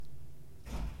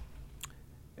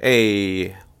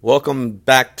Hey, welcome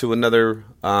back to another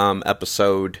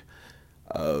episode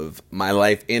of My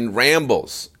Life in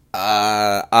Rambles.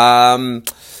 Been an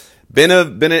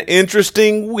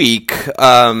interesting week.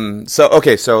 So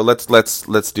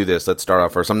let's do this. Let's start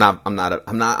off first. I'm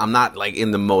not like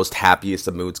in the most happiest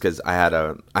of moods because I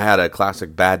had a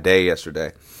classic bad day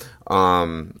yesterday.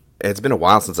 It's been a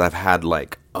while since I've had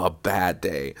like a bad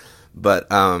day, but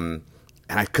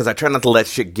because I try not to let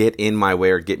shit get in my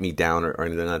way or get me down or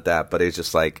anything like that. But it's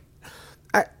just like,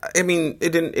 I mean, it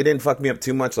didn't fuck me up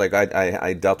too much. Like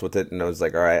I dealt with it and I was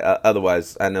like, all right.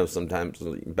 Otherwise, I know sometimes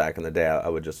back in the day, I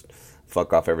would just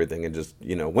fuck off everything and just,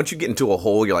 once you get into a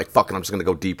hole, you're like, fucking, I'm just gonna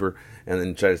go deeper and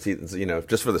then try to see,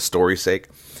 just for the story's sake.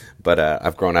 But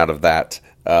I've grown out of that,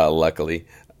 luckily.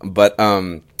 But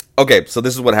okay, so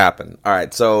this is what happened. All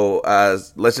right, so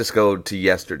let's just go to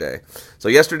yesterday. So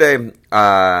yesterday,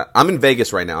 I'm in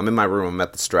Vegas right now. I'm in my room. I'm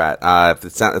at the Strat. If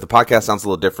the podcast sounds a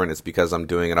little different, it's because I'm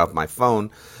doing it off my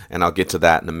phone, and I'll get to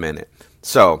that in a minute.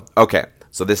 So, okay,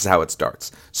 so this is how it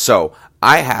starts. So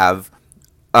I have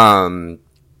a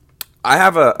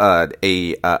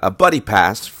buddy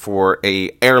pass for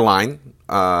a airline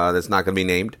that's not going to be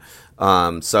named.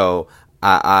 So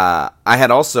I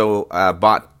had also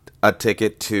bought a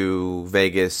ticket to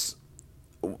Vegas,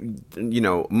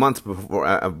 months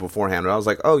beforehand. I was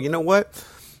like, oh, you know what?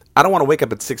 I don't want to wake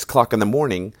up at 6 o'clock in the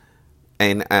morning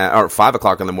and or 5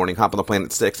 o'clock in the morning, hop on the plane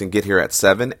at 6 and get here at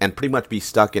 7 and pretty much be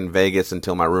stuck in Vegas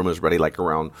until my room is ready, like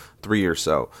around 3 or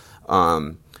so.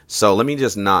 So let me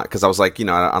just not, because I was like, I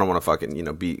don't want to fucking,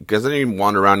 be, because then you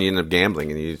wander around, you end up gambling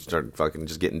and you start fucking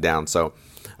just getting down. So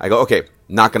I go, okay,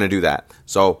 not going to do that.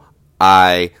 So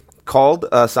I called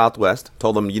Southwest,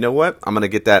 told them, you know what, I'm going to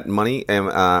get that money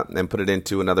and put it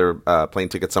into another plane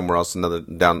ticket somewhere else, another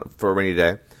down for a rainy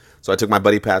day. So I took my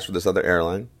buddy pass for this other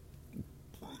airline.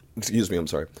 Excuse me, I'm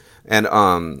sorry. And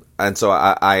so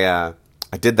I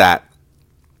did that.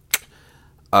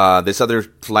 This other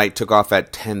flight took off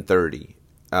at 10:30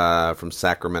 from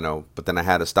Sacramento, but then I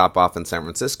had to stop off in San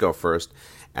Francisco first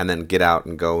and then get out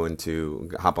and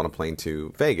hop on a plane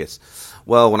to Vegas.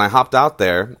 Well, when I hopped out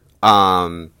there,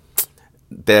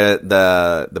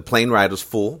 the plane ride was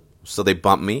full, so they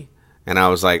bumped me, and I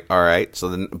was like, all right.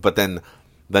 But then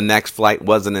the next flight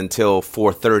wasn't until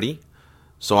 4:30,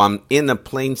 so I'm in the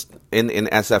plane in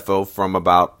SFO from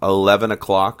about 11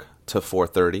 o'clock to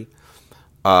 4:30.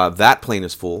 That plane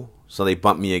is full, so they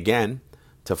bumped me again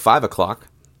to 5 o'clock.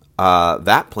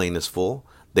 That plane is full.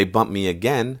 They bumped me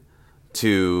again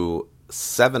to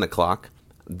 7 o'clock.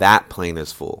 That plane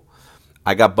is full.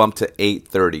 I got bumped to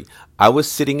 8:30. I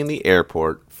was sitting in the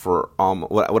airport for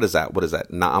what is that?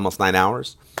 Almost 9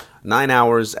 hours. 9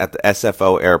 hours at the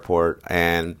SFO airport,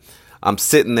 and I'm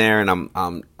sitting there, and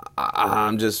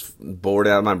I'm just bored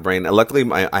out of my brain. Luckily,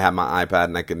 I have my iPad,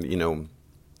 and I can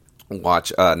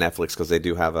watch Netflix because they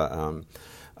do have a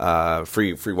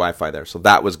free Wi-Fi there, so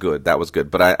that was good.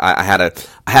 But I had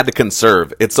to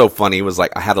conserve. It's so funny. It was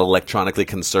like I had to electronically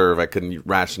conserve. I couldn't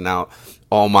ration out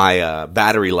all my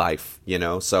battery life,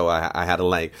 so I had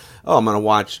to I'm going to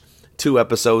watch 2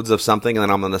 episodes of something, and then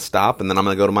I'm going to stop, and then I'm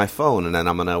going to go to my phone, and then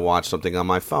I'm going to watch something on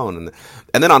my phone,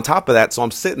 and then on top of that, so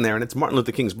I'm sitting there, and it's Martin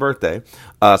Luther King's birthday,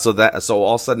 so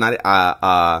all of a sudden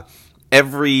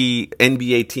every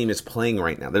NBA team is playing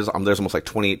right now. There's almost like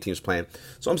 28 teams playing,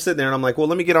 so I'm sitting there, and I'm like, well,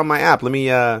 let me get on my app, let me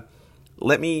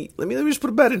just put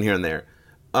a bet in here and there.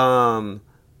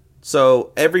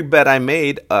 So every bet I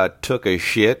made took a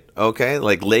shit, okay?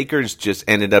 Like Lakers just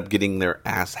ended up getting their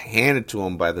ass handed to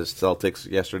them by the Celtics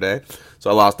yesterday. So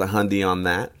I lost a hundy on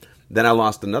that. Then I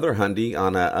lost another hundy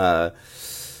on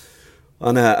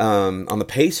the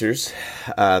Pacers.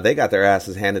 They got their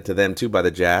asses handed to them too by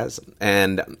the Jazz.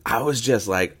 And I was just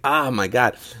like, oh my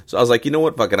God. So I was like, you know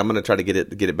what? Fuck it. I'm going to try to get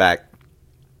it back.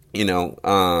 Let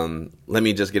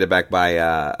me just get it back by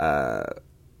I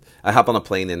hop on a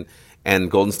plane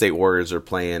and Golden State Warriors are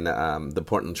playing the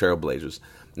Portland Trail Blazers.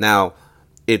 Now,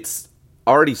 it's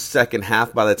already second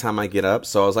half by the time I get up,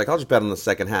 so I was like, I'll just bet on the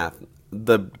second half.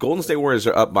 The Golden State Warriors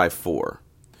are up by 4.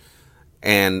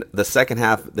 And the second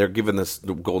half, they're giving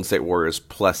the Golden State Warriors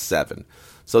 +7.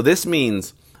 So this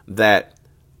means that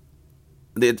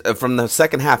from the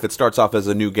second half, it starts off as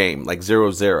a new game, like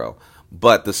 0-0.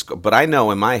 But I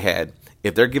know in my head,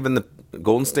 if they're giving the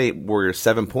Golden State Warriors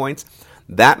 7 points,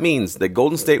 that means the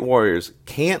Golden State Warriors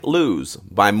can't lose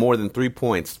by more than 3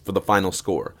 points for the final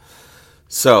score.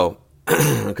 So,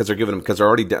 because they're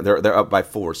already they're up by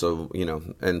 4. So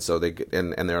and so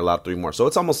and they're allowed 3 more. So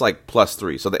it's almost like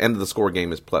 +3. So the end of the score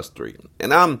game is +3.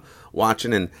 And I'm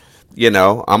watching, and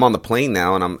I'm on the plane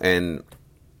now, and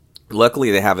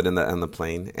luckily they have it in the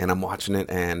plane, and I'm watching it,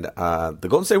 and the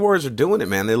Golden State Warriors are doing it,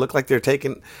 man. They look like they're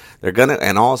gonna,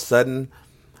 and all of a sudden,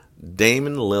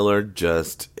 Damian Lillard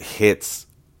just hits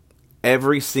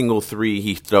every single three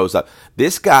he throws up.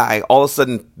 This guy all of a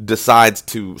sudden decides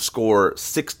to score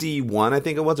 61, I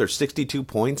think it was, or 62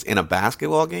 points in a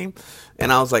basketball game.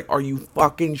 And I was like, are you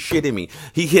fucking shitting me?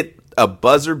 He hit a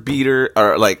buzzer beater,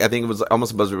 or like, I think it was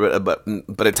almost a buzzer beater,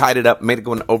 but it tied it up, made it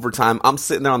go into overtime. I'm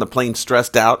sitting there on the plane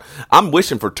stressed out. I'm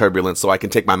wishing for turbulence so I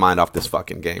can take my mind off this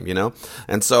fucking game, you know?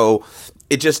 And so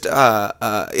it just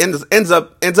ends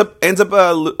up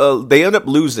they end up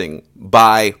losing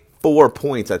by 4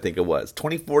 points, I think it was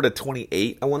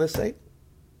 24-28. I want to say,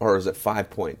 or is it 5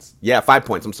 points? Yeah, 5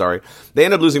 points. I'm sorry. They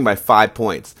ended up losing by 5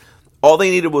 points. All they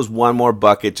needed was one more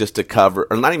bucket just to cover,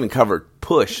 or not even cover,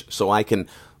 push, so I can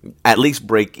at least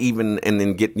break even and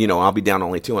then get, I'll be down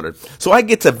only $200. So I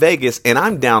get to Vegas and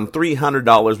I'm down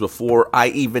 $300 before I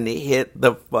even hit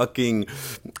the fucking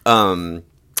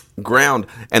ground.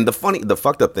 And the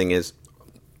fucked up thing is,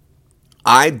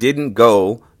 I didn't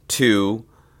go to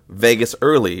Vegas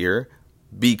earlier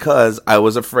because I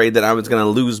was afraid that I was going to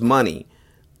lose money.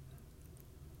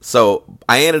 So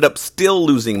I ended up still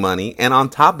losing money, and on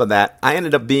top of that, I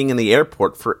ended up being in the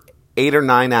airport for 8 or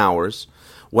 9 hours.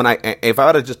 If I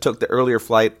would have just took the earlier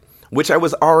flight, which I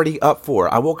was already up for,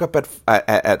 I woke up at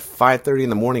 5:30 in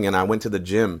the morning, and I went to the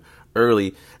gym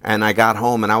early, and I got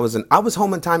home, and I was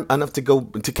home in time enough to go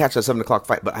to catch a 7 o'clock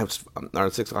flight, but I was or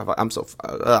 6 o'clock flight. I'm so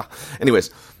anyways,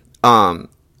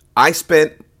 I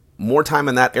spent more time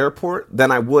in that airport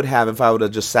than I would have if I would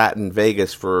have just sat in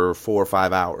Vegas for 4 or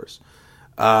 5 hours.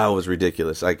 It was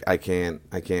ridiculous. I can't.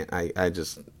 I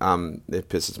just it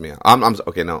pisses me off. I'm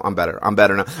okay. No, I'm better. I'm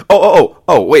better now.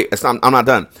 Oh. Wait, I'm not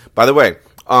done. By the way,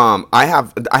 I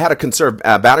had to conserve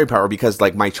battery power because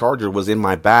like my charger was in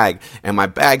my bag and my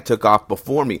bag took off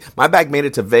before me. My bag made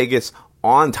it to Vegas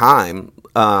on time,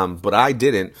 but I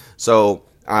didn't. So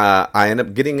I ended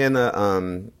up getting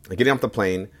off the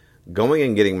plane, going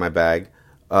and getting my bag,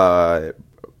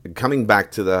 coming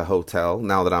back to the hotel.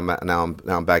 Now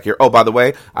I'm back here. Oh, by the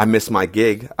way, I missed my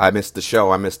gig. I missed the show.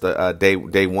 I missed the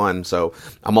day one. So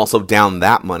I'm also down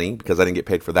that money because I didn't get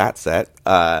paid for that set.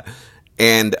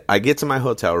 And I get to my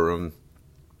hotel room,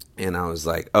 and I was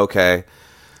like, okay,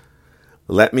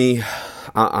 let me.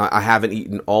 I haven't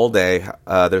eaten all day.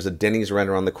 There's a Denny's right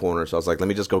around the corner, so I was like, let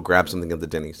me just go grab something at the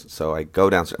Denny's. So I go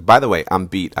downstairs. By the way, I'm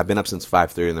beat. I've been up since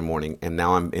 5:30 in the morning, and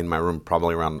now I'm in my room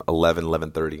probably around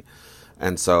 11:30.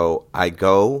 And so I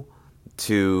go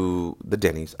to the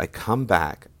Denny's. I come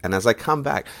back, and as I come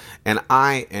back, and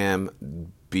I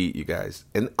am beat, you guys.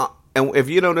 And if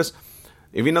you know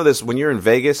this, when you're in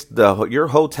Vegas, your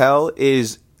hotel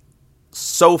is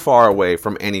so far away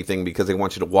from anything because they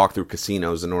want you to walk through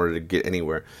casinos in order to get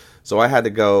anywhere. So I had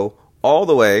to go all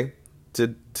the way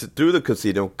to through the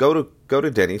casino, go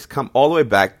to Denny's, come all the way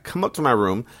back, come up to my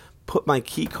room, put my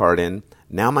key card in.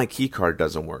 Now my key card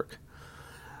doesn't work.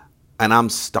 And I'm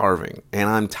starving, and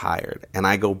I'm tired, and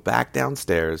I go back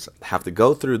downstairs, have to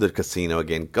go through the casino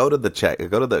again, go to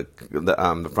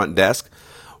the front desk.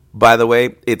 By the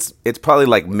way, it's probably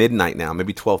like midnight now,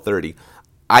 maybe 12:30.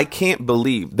 I can't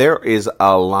believe there is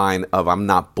a line of, I'm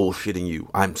not bullshitting you.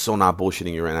 I'm so not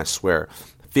bullshitting you, and I swear,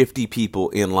 50 people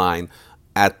in line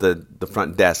at the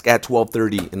front desk at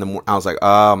 12:30 in the morning. I was like,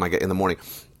 oh my God, in the morning.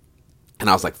 And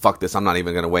I was like, fuck this, I'm not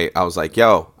even going to wait. I was like,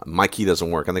 yo, my key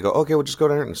doesn't work. And they go, okay, we'll just go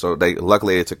there. And so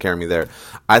luckily they took care of me there.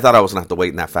 I thought I was going to have to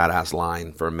wait in that fat ass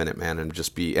line for a minute, man, and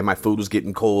my food was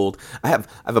getting cold. I have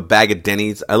a bag of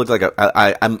Denny's. I look like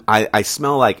I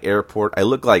smell like airport. I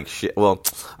look like shit. Well,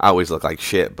 I always look like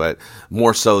shit, but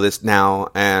more so this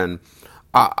now. And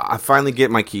I finally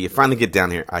get my key. I finally get down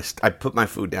here. I put my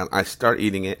food down. I start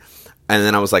eating it. And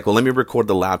then I was like, well, let me record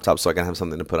the laptop so I can have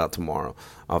something to put out tomorrow.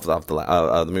 Let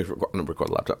me record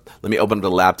the laptop. Let me open up the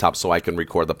laptop so I can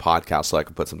record the podcast so I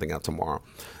can put something out tomorrow.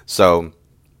 So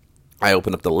I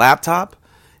open up the laptop,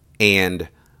 and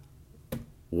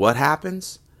what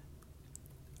happens?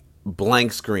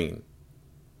 Blank screen.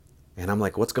 And I'm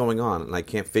like, what's going on? And I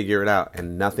can't figure it out,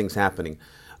 and nothing's happening.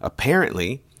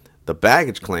 Apparently, the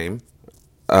baggage claim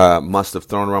must have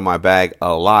thrown around my bag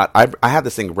a lot. I had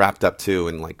this thing wrapped up too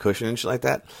in like cushion and shit like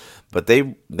that, but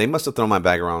they must have thrown my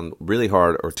bag around really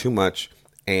hard or too much,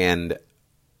 and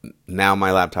now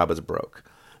my laptop is broke.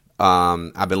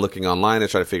 I've been looking online to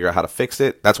try to figure out how to fix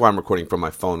it. That's why I'm recording from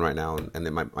my phone right now, and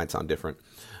it might sound different.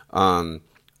 And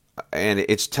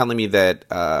it's telling me that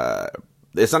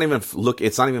it's not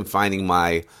even finding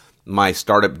my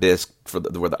startup disk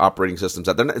where the operating system's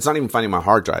at. It's not even finding my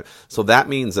hard drive. So that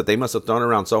means that they must have thrown it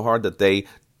around so hard that they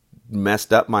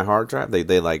messed up my hard drive.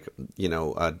 They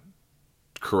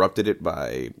corrupted it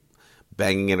by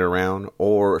banging it around,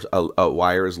 or a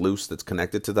wire is loose that's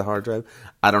connected to the hard drive.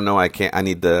 I don't know. I can't. I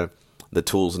need the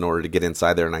tools in order to get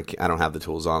inside there, and I don't have the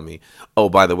tools on me. Oh,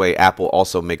 by the way, Apple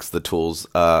also makes the tools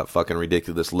fucking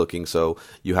ridiculous looking, so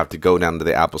you have to go down to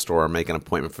the Apple store or make an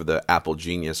appointment for the Apple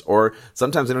Genius. Or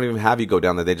sometimes they don't even have you go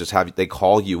down there. They just they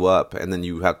call you up, and then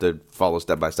you have to follow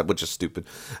step by step, which is stupid.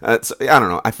 So, I don't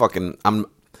know.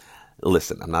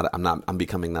 Listen, I'm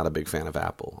becoming not a big fan of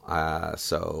Apple.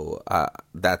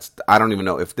 That's, I don't even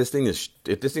know if this thing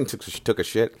took a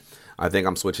shit. I think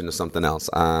I'm switching to something else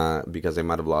because they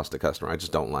might have lost a customer. I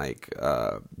just don't like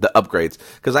the upgrades,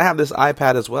 because I have this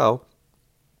iPad as well,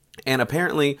 and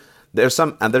apparently there's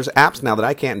apps now that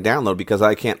I can't download because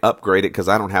I can't upgrade it because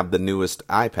I don't have the newest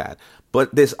iPad.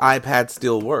 But this iPad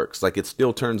still works. Like, it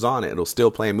still turns on. It'll still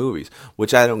play movies,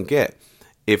 which I don't get.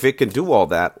 If it can do all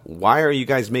that, why are you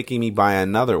guys making me buy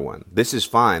another one? This is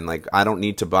fine. Like, I don't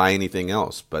need to buy anything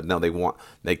else. But no,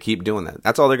 they keep doing that.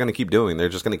 That's all they're going to keep doing. They're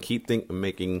just going to keep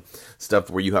making stuff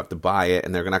where you have to buy it,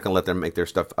 and they're not going to let them make their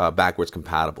stuff backwards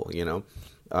compatible, you know?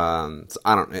 So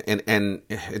I don't, and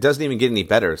it doesn't even get any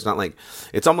better. It's not like,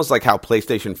 it's almost like how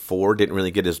PlayStation 4 didn't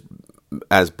really get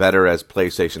as better as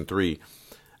PlayStation 3.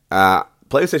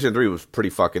 PlayStation 3 was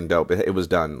pretty fucking dope. It was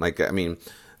done. Like, I mean,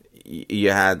 you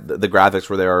had the graphics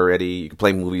were there already. You can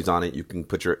play movies on it. You can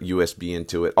put your USB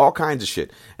into it. All kinds of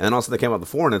shit. And then also they came out with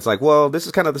the 4, and it's like, well, this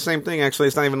is kind of the same thing. Actually,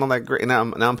 it's not even all that great. And now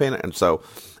I'm paying it. And so,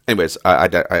 anyways, I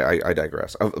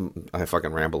digress. I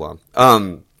fucking ramble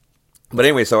on. But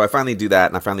anyway, so I finally do that,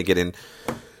 and I finally get in,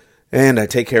 and I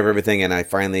take care of everything, and I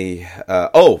finally.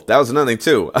 That was another thing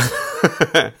too.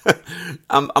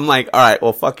 I'm like, all right,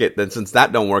 well, fuck it. Then since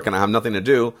that don't work and I have nothing to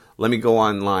do, let me go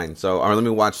online. Or let me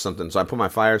watch something. So I put my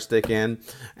Fire Stick in,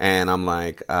 and I'm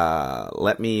like,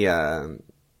 let me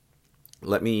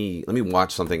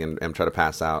watch something and try to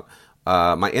pass out.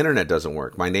 My internet doesn't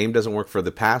work. My name doesn't work for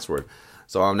the password.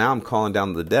 So now I'm calling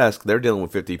down to the desk. They're dealing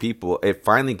with 50 people. It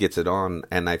finally gets it on,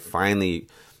 and apparently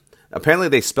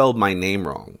they spelled my name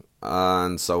wrong.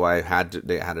 And so they had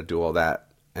to do all that.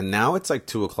 And now it's like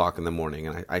 2:00 in the morning,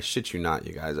 and I shit you not,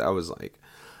 you guys. I was like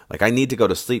I need to go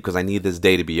to sleep because I need this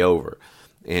day to be over.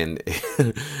 And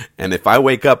and if I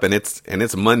wake up and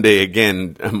it's Monday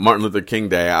again, Martin Luther King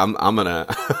Day, I'm gonna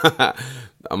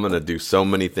I'm gonna do so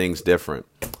many things different.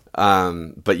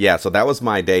 But yeah, so that was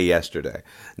my day yesterday.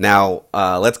 Now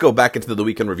let's go back into the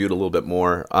weekend review a little bit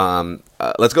more.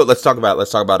 Let's talk about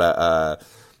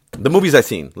the movies I've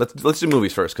seen. Let's do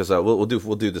movies first, because we'll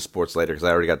do the sports later, because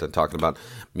I already got done talking about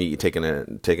me taking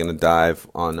a dive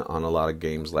on a lot of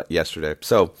games yesterday.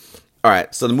 So, all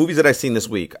right. So the movies that I've seen this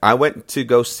week, I went to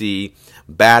go see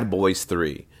Bad Boys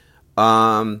 3.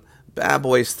 Bad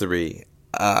Boys 3.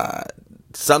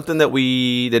 Something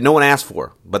that no one asked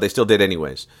for, but they still did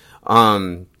anyways.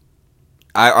 I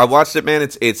watched it, man.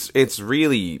 It's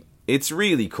really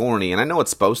corny, and I know it's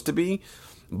supposed to be.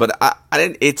 But I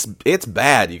didn't. It's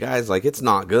bad, you guys. Like, it's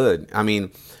not good. I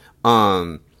mean,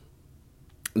 the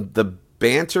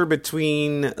banter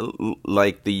between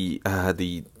like the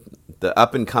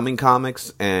up and coming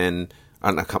comics and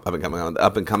the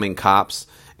up and coming cops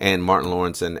and Martin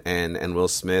Lawrence and Will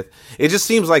Smith. It just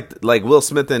seems like Will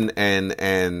Smith and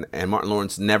Martin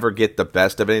Lawrence never get the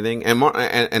best of anything. And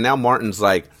now Martin's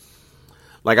like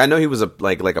I know he was a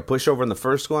pushover in the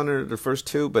first one or the first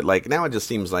two, but like now it just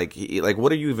seems like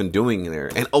what are you even doing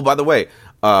there? And oh, by the way,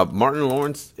 Martin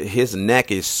Lawrence, his neck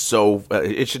is so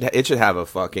it should have a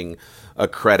fucking a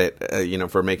credit,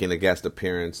 for making a guest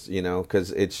appearance,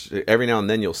 because it's every now and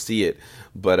then you'll see it,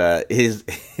 but it's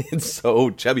so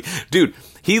chubby, dude.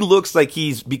 He looks like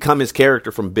he's become his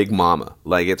character from Big Mama.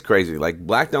 Like, it's crazy. Like,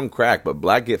 black don't crack, but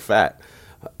black get fat.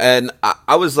 And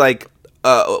I was like.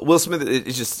 Will Smith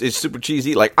it's super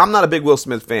cheesy. Like, I'm not a big Will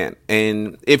Smith fan,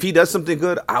 and if he does something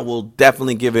good, I will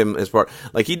definitely give him his part.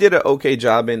 Like, he did an okay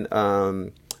job in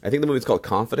I think the movie's called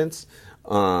Confidence.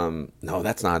 No,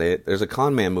 that's not it. There's a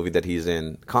con man movie that he's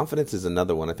in. Confidence is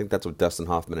another one. I think that's with Dustin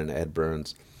Hoffman and Ed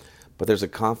Burns. But there's a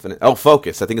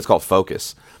Focus. I think it's called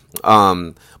Focus.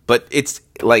 But it's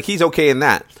like he's okay in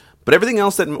that. But everything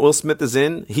else that Will Smith is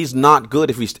in, he's not good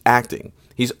if he's acting.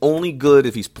 He's only good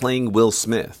if he's playing Will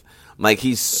Smith. Like,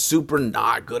 he's super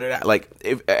not good at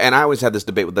it. And I always had this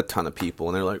debate with a ton of people,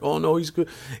 and they're like, "Oh no, he's good."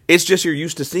 It's just you're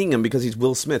used to seeing him because he's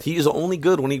Will Smith. He is only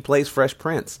good when he plays Fresh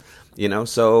Prince,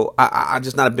 So I'm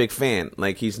just not a big fan.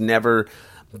 Like, he's never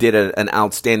did an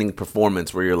outstanding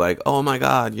performance where you're like, "Oh my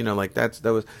god," that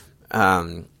was.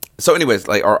 So, anyways,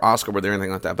 like, or Oscar or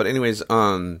anything like that. But anyways,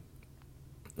 the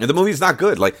movie's not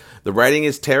good. Like, the writing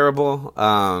is terrible.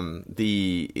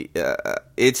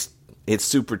 It's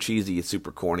super cheesy. It's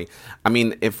super corny. I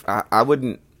mean, if I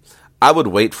wouldn't, I would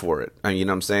wait for it. You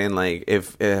know what I'm saying? Like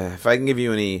if I can give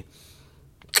you any,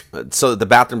 so the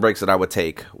bathroom breaks that I would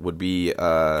take would be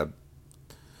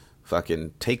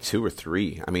fucking take 2 or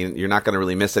 3. I mean, you're not going to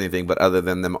really miss anything, but other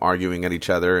than them arguing at each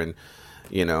other, and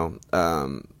you know,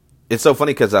 it's so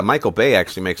funny because Michael Bay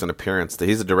actually makes an appearance.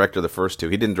 He's the director of the first 2.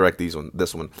 He didn't direct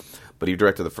this one, but he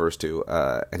directed the first 2,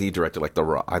 and he directed like The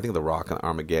Rock, I think The Rock and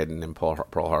Armageddon and Pearl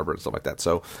Harbor and stuff like that.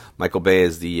 So Michael Bay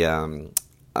is the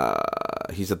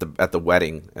he's at the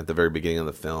wedding at the very beginning of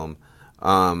the film,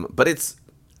 but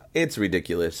it's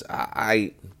ridiculous.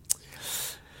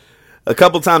 A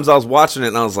couple times I was watching it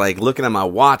and I was like looking at my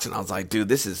watch and I was like, dude,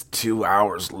 this is 2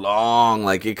 hours long.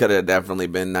 Like it could have definitely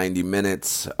been 90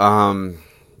 minutes.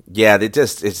 Yeah,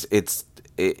 it's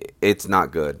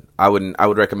not good. I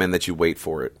would recommend that you wait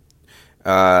for it.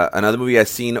 Another movie I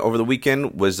seen over the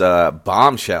weekend was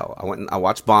Bombshell. I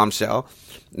watched Bombshell.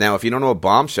 Now, if you don't know what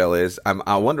Bombshell is,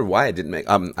 I wonder why it didn't make.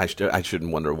 I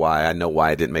shouldn't wonder why. I know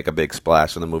why it didn't make a big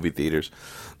splash in the movie theaters,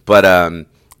 but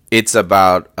it's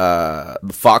about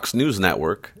the Fox News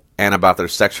Network and about their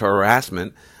sexual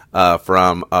harassment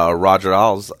from Roger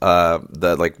Ailes,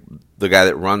 the guy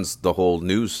that runs the whole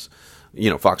news,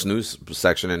 Fox News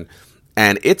section,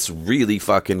 and it's really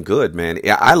fucking good, man.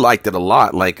 Yeah, I liked it a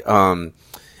lot. Like,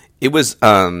 it was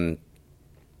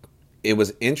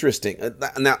interesting.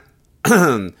 Now,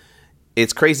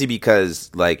 it's crazy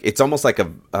because like it's almost like a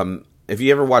if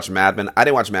you ever watch Mad Men, I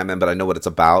didn't watch Mad Men, but I know what it's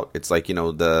about. It's like,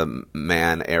 the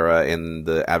man era in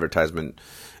the advertisement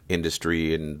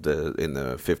industry in the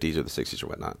 50s or the 60s or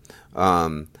whatnot.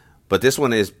 But this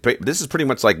is pretty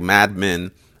much like Mad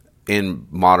Men in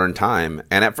modern time.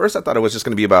 And at first I thought it was just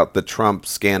going to be about the Trump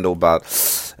scandal, about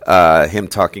him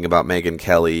talking about Megyn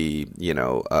Kelly,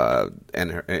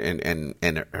 and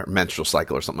her menstrual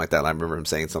cycle or something like that. I remember him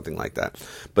saying something like that.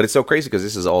 But it's so crazy because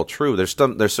this is all true. There's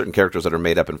certain characters that are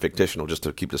made up and fictional just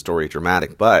to keep the story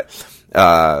dramatic. But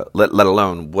let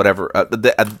alone whatever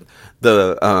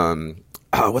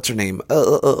what's her name?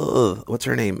 What's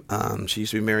her name? She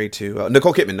used to be married to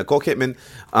Nicole Kidman. Nicole Kidman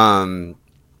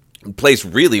plays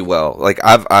really well. Like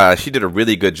she did a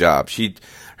really good job.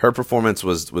 Her performance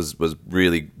was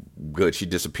really good. She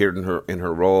disappeared in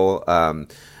her role.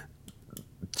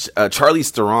 Charlize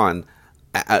Theron.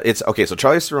 It's okay. So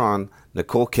Charlize Theron,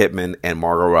 Nicole Kidman, and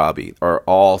Margot Robbie are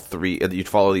all three. You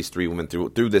follow these three women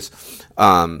through this,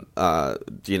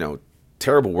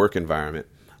 terrible work environment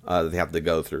that they have to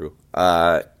go through,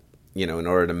 in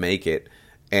order to make it.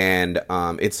 And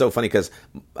it's so funny because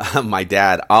my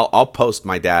dad, I'll post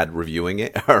my dad reviewing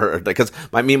it, or because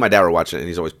me and my dad were watching it, and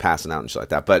he's always passing out and shit like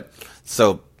that. But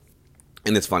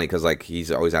and it's funny because like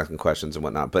he's always asking questions and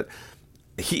whatnot. But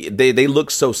they look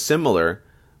so similar,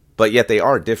 but yet they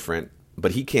are different.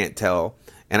 But he can't tell.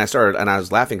 And I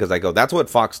was laughing because I go, that's what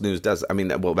Fox News does. I mean,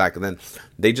 well, back then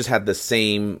they just had the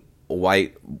same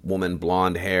white woman,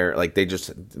 blonde hair, like they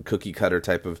just cookie cutter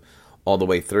type of all the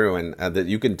way through, and that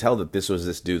you can tell that this was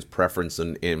this dude's preference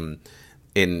in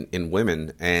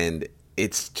women, and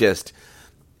it's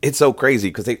so crazy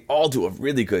because they all do a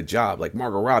really good job. Like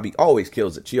Margot Robbie always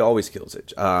kills it; she always kills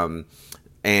it. And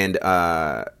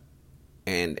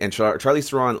Charlize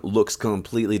Theron looks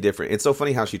completely different. It's so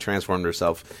funny how she transformed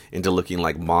herself into looking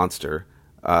like Monster.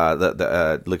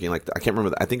 Looking like I can't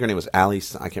remember. I think her name was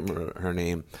Alice. I can't remember her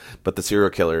name, but the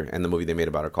serial killer and the movie they made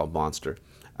about her called Monster.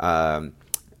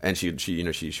 And she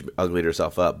uglied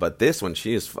herself up. But this one,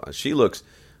 she looks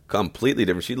completely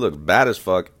different. She looks bad as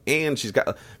fuck, and she's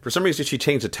got, for some reason, she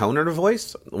changed the tone of her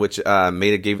voice, which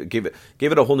gave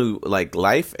it a whole new like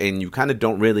life. And you kind of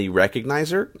don't really recognize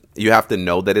her. You have to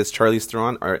know that it's Charlize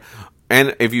Theron,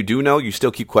 and if you do know, you still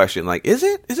keep questioning, like, is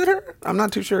it her? I'm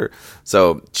not too sure.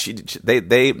 So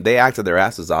they acted their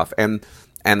asses off, and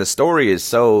the story is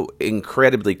so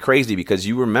incredibly crazy because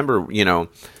you remember,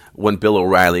 when Bill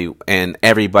O'Reilly and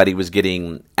everybody was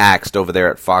getting axed over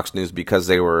there at Fox News because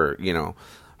they were,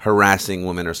 harassing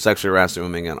women or sexually harassing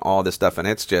women and all this stuff. And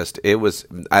it was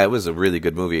a really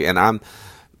good movie. And I'm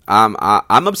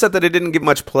upset that it didn't get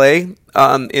much play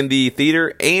in the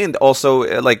theater, and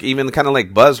also like even kind of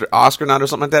like buzz or Oscar nod or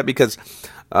something like that, because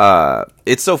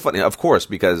it's so funny, of course,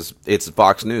 because it's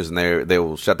Fox News and they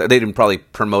will shut that. They didn't probably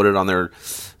promote it on their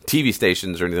TV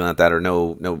stations or anything like that, or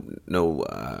no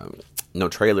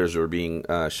trailers were being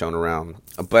shown around,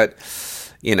 but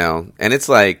and it's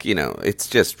like it's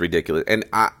just ridiculous, and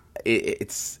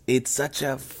it's such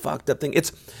a fucked up thing.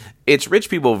 It's rich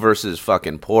people versus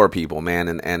fucking poor people,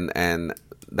 man, and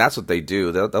that's what they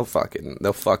do. They'll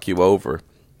fuck you over.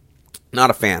 Not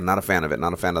a fan. Not a fan of it.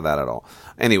 Not a fan of that at all.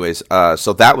 Anyways,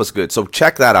 so that was good. So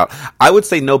check that out. I would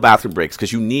say no bathroom breaks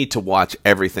because you need to watch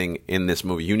everything in this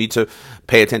movie. You need to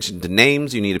pay attention to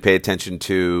names. You need to pay attention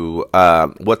to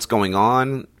what's going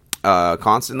on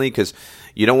constantly because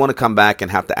you don't want to come back and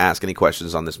have to ask any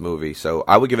questions on this movie. So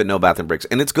I would give it no bathroom breaks,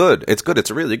 and it's good. It's good. It's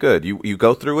really good. You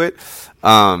go through it.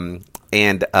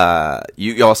 And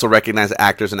you also recognize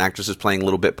actors and actresses playing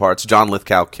little bit parts. John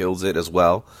Lithgow kills it as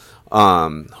well.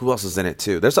 Who else is in it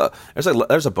too? There's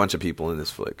a bunch of people in this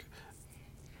flick.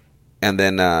 And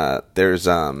then there's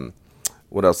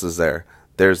what else is there?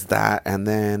 There's that, and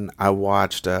then I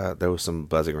watched. There was some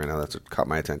buzzing right now that's what caught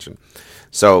my attention.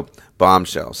 So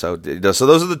Bombshell. So those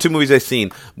are the two movies I've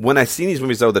seen. When I seen these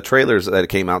movies though, the trailers that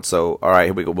came out. So all right,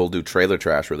 here we go. We'll do trailer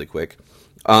trash really quick.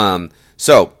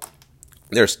 So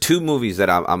there's two movies that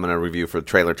I'm going to review for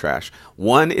trailer trash.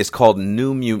 One is called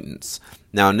New Mutants.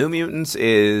 Now, New Mutants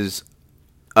is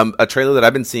a trailer that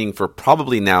I've been seeing for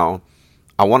probably now,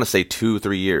 I want to say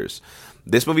 2-3 years.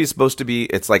 This movie is supposed to be,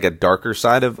 it's like a darker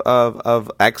side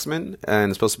of X-Men, and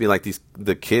it's supposed to be like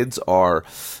the kids are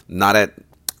not at,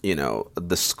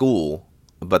 the school,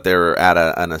 but they're at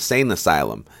an insane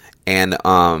asylum. And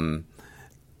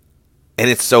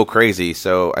it's so crazy.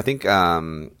 So I think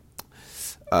the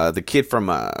kid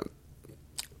from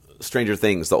Stranger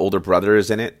Things, the older brother,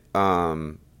 is in it.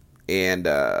 And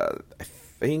I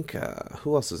think,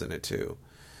 who else is in it too?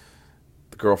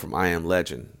 The girl from I Am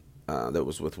Legend that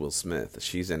was with Will Smith.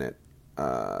 She's in it.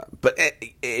 But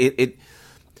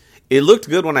it looked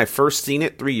good when I first seen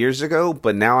it 3 years ago,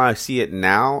 but now I see it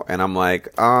now, and I'm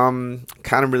like, kind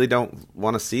of really don't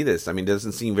want to see this. I mean, it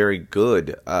doesn't seem very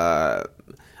good. I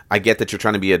get that you're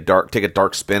trying to be take a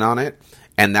dark spin on it,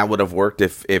 and that would have worked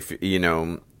if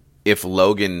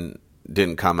Logan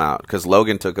didn't come out, because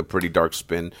Logan took a pretty dark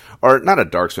spin, or not a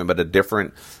dark spin, but a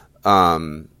different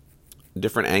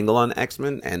angle on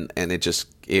X-Men, and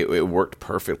it worked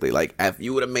perfectly. Like, if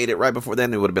you would have made it right before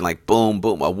then, it would have been like boom,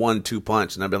 boom, a 1-2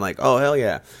 punch, and I've been like, oh hell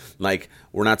yeah! Like,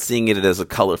 we're not seeing it as a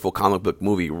colorful comic book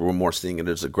movie; we're more seeing it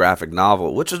as a graphic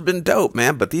novel, which has been dope,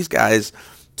 man. But these guys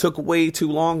took way too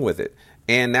long with it,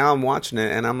 and now I'm watching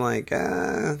it, and I'm like,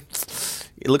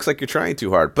 it looks like you're trying too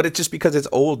hard, but it's just because it's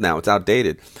old now. It's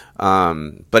outdated.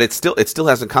 But it still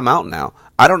hasn't come out now.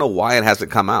 I don't know why it hasn't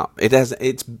come out.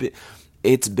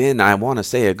 It's been, I want to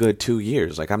say, a good 2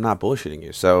 years. Like, I'm not bullshitting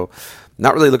you. So,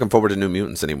 not really looking forward to New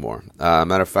Mutants anymore.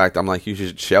 Matter of fact, I'm like, you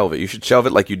should shelve it. You should shelve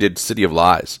it like you did City of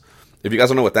Lies. If you guys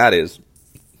don't know what that is,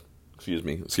 excuse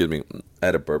me, I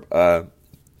had a burp.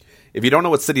 If you don't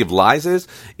know what City of Lies is,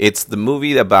 it's the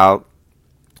movie about.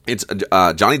 It's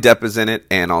Johnny Depp is in it,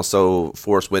 and also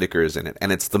Forrest Whitaker is in it,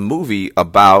 and it's the movie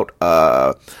about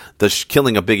the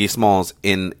killing of Biggie Smalls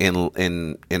in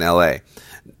L.A.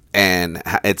 And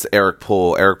it's Eric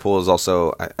Poole. Eric Poole is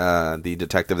also the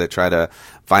detective that tried to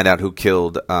find out who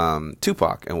killed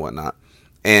Tupac and whatnot.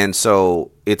 And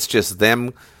so it's just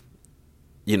them,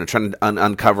 trying to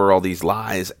uncover all these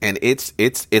lies, and it's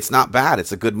not bad.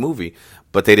 It's a good movie,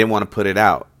 but they didn't want to put it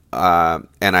out,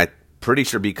 and I'm pretty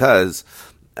sure because.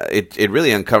 It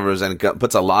really uncovers and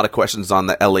puts a lot of questions on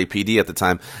the LAPD at the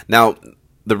time. Now,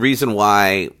 the reason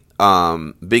why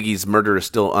Biggie's murder is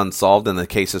still unsolved and the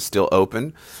case is still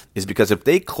open is because if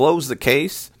they close the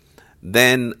case,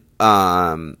 then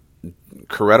George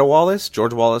Wallace,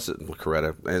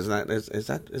 Coretta,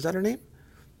 is that her name?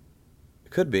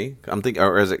 It could be. I'm thinking,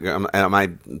 or is it? Am I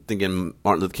thinking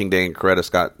Martin Luther King Day and Coretta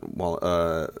Scott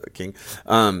King?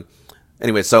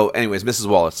 Anyways, Mrs.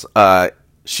 Wallace.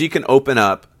 She can open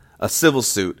up a civil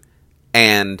suit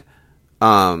and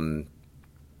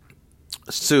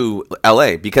sue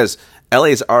LA because LA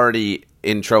is already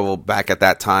in trouble back at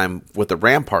that time with the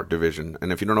Rampart division.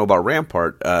 And if you don't know about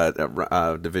Rampart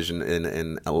division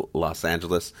in Los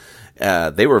Angeles,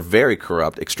 they were very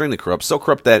corrupt, extremely corrupt, so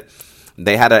corrupt that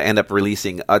they had to end up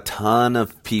releasing a ton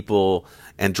of people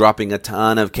and dropping a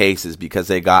ton of cases because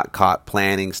they got caught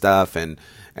planning stuff and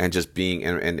just being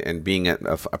and being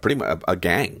pretty much a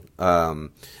gang,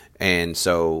 and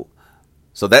so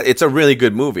that it's a really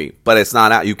good movie, but it's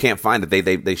not out. You can't find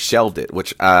it. They shelved it,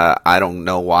 which I don't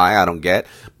know why. I don't get.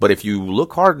 But if you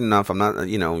look hard enough,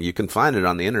 you can find it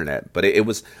on the internet. But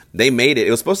they made it.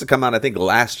 It was supposed to come out, I think,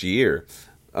 last year,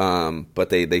 but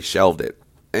they shelved it.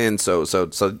 And so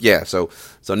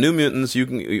New Mutants,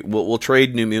 we'll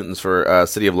trade New Mutants for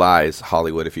City of Lies,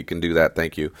 Hollywood, if you can do that.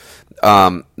 Thank you.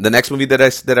 The next movie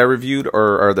that I reviewed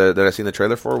or that I seen the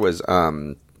trailer for was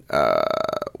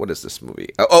what is this movie?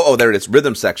 Oh, there it is,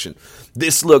 Rhythm Section.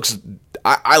 This looks,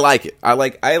 I like it. I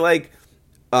like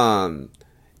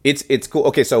It's cool.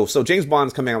 Okay, so James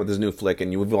Bond's coming out with his new flick,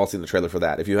 and we've all seen the trailer for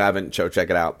that. If you haven't, check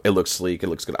it out. It looks sleek. It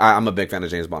looks good. I'm a big fan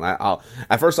of James Bond.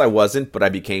 At first I wasn't, but I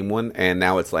became one, and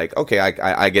now it's like, okay,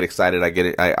 I get excited. I get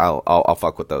it. I'll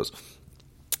fuck with those.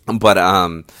 But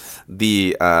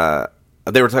they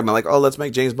were talking about like, oh, let's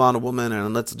make James Bond a woman,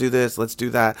 and let's do this, let's do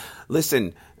that.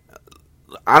 Listen,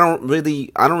 I don't really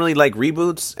like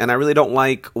reboots, and I really don't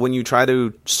like when you try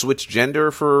to switch gender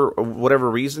for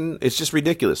whatever reason. It's just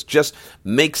ridiculous. Just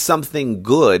make something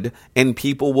good, and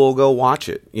people will go watch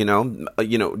it.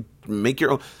 Make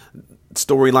your own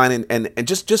storyline and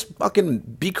just fucking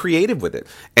be creative with it.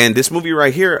 And this movie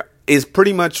right here is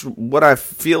pretty much what I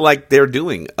feel like they're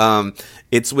doing.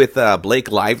 It's with Blake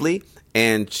Lively,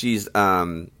 and she's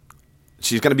going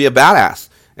to be a badass.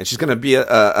 And she's going to be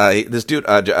this dude,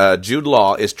 Jude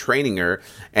Law, is training her.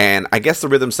 And I guess the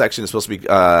rhythm section is supposed to be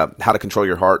how to control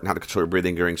your heart and how to control your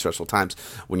breathing during stressful times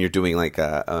when you're doing like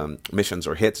missions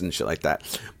or hits and shit like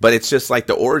that. But it's just like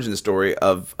the origin story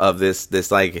of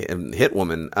this like hit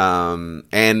woman.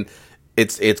 And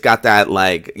it's got that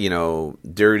like,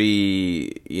 dirty,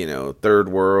 third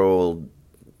world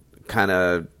kind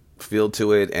of feel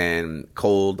to it, and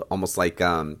cold, almost like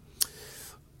a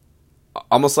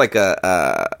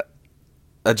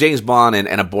James Bond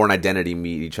and a Bourne Identity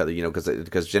meet each other,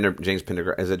 because James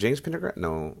Pendergrass, is it James Pendergrass?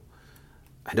 No,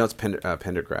 I know it's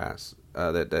Pendergrass.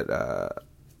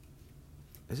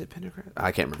 Is it Pendergrass?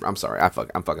 I can't remember. I'm sorry.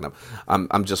 I'm fucking up.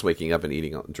 I'm just waking up and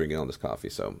drinking all this coffee,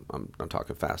 so I'm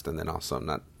talking fast, and then also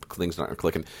things not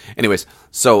clicking. Anyways,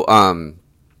 so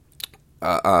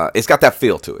it's got that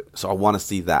feel to it, so I want to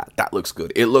see that. That looks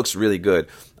good. It looks really good.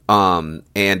 And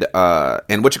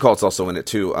what you call it's also in it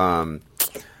too.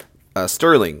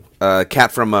 Sterling,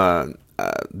 cat from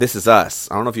This Is Us.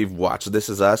 I don't know if you've watched This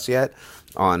Is Us yet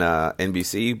on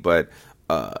NBC, but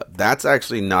that's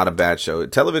actually not a bad show.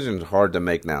 Television is hard to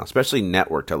make now, especially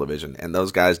network television, and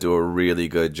those guys do a really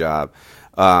good job.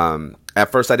 At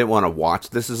first I didn't want to watch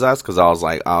This Is Us because I was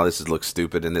like, oh, looks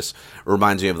stupid, and this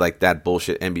reminds me of like that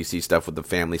bullshit NBC stuff with the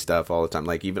family stuff all the time.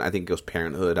 Like, even I think it goes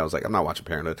Parenthood. I was like, I'm not watching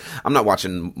Parenthood. I'm not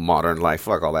watching Modern Life.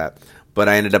 Fuck all that. But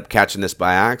I ended up catching this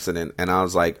by accident, and I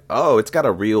was like, oh, it's got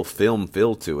a real film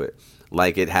feel to it.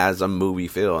 Like, it has a movie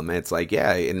feel, and it's like,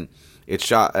 yeah, and it's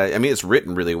shot. I mean, it's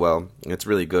written really well. It's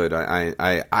really good.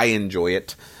 I enjoy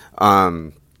it.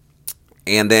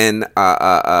 And then,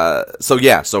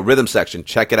 so rhythm section,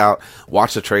 check it out,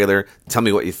 watch the trailer, tell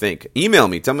me what you think. Email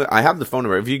me, tell me, I have the phone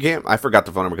number. If you can't, I forgot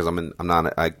the phone number because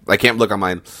I can't look on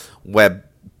my web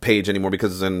page anymore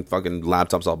because then fucking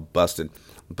laptop's all busted.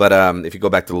 But, if you go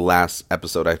back to the last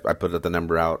episode, I put the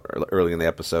number out early in the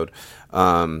episode.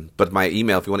 But my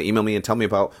email, if you want to email me and tell me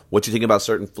about what you think about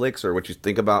certain flicks, or what you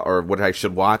think about, or what I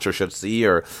should watch or should see,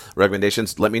 or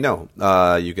recommendations, let me know.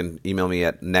 You can email me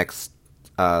at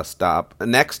next_stop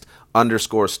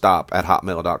at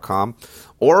hotmail.com,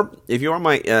 or if you're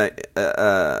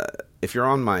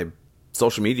on my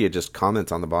social media, just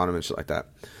comment on the bottom and shit like that.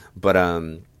 But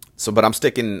I'm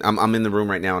in the room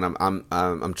right now, and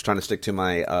I'm trying to stick to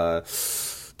my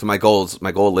goals,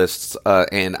 my goal lists,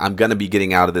 and I'm gonna be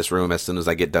getting out of this room as soon as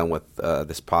I get done with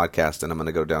this podcast, and I'm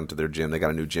gonna go down to their gym. They got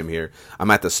a new gym here.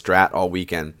 I'm at the Strat all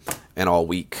weekend and all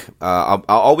week.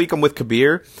 All week I'm with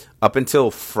Kabir up until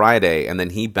Friday, and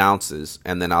then he bounces,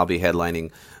 and then I'll be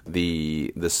headlining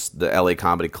the LA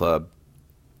Comedy Club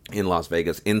in Las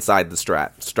Vegas inside the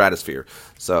Stratosphere.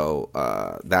 So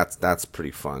that's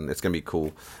pretty fun. It's gonna be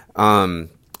cool.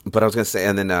 But I was gonna say,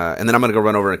 and then I'm gonna go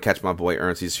run over and catch my boy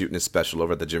Ernst. He's shooting his special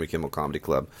over at the Jimmy Kimmel Comedy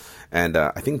Club, and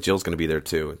I think Jill's gonna be there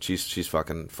too. She's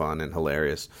fucking fun and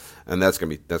hilarious, and it's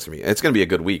gonna be a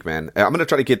good week, man. I'm gonna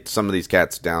try to get some of these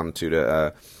cats down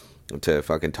to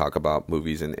fucking talk about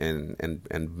movies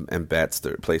and bets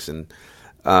they're placing.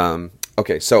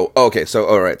 Okay, so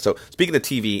all right. So speaking of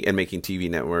TV and making TV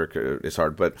network is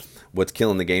hard, but what's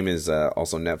killing the game is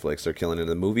also Netflix. They're killing it in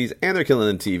the movies and they're killing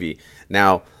it in TV.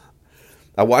 Now,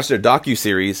 I watched their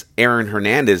docuseries, Aaron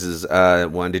Hernandez's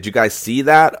one. Did you guys see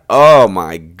that? Oh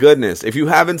my goodness! If you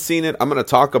haven't seen it, I'm going to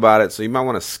talk about it, so you might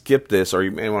want to skip this, or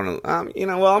you may want to,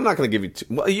 well, I'm not going to give you.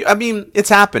 I mean, it's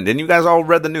happened, and you guys all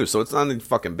read the news, so it's not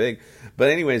fucking big. But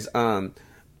anyways, I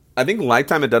think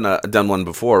Lifetime had done one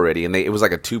before already, and it was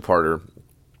like a 2-parter.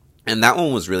 And that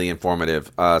one was really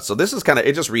informative. So this is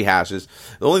it just rehashes.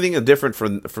 The only thing different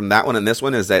from that one and this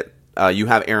one is that you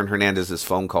have Aaron Hernandez's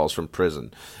phone calls from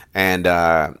prison and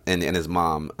his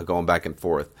mom going back and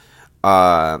forth.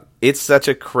 It's such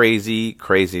a crazy,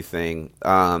 crazy thing.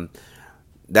 That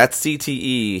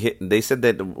CTE, they said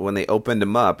that when they opened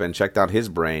him up and checked out his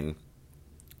brain,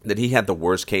 that he had the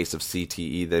worst case of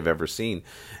CTE they've ever seen,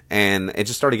 and it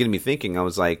just started getting me thinking. I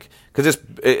was like,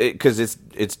 because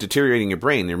it's deteriorating your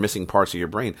brain. You're missing parts of your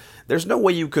brain. There's no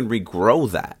way you can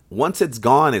regrow that. Once it's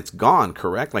gone.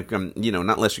 Correct? Like not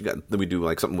unless we do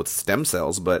like something with stem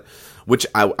cells, but which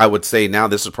I would say now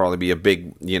this would probably be a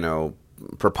big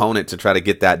proponent to try to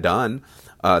get that done,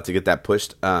 to get that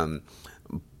pushed.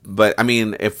 But I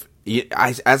mean,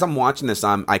 as I'm watching this,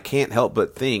 I can't help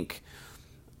but think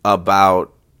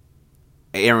about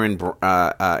Aaron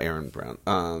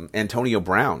Brown, Antonio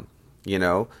Brown.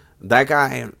 That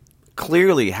guy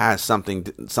clearly has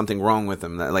something wrong with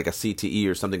him, like a CTE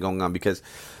or something going on. Because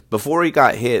before he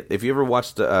got hit, if you ever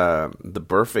watched the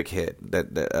Burfict hit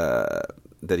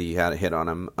that he had a hit on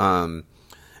him,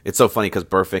 it's so funny because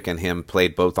Burfict and him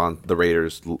played both on the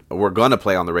Raiders. We're gonna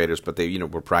play on the Raiders, but they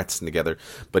were practicing together.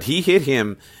 But he hit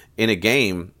him in a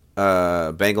game,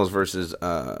 Bengals versus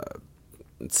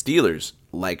Steelers,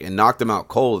 and knocked him out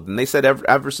cold. And they said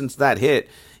ever since that hit,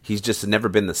 he's just never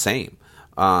been the same.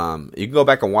 You can go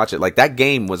back and watch it. Like, that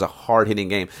game was a hard hitting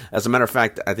game. As a matter of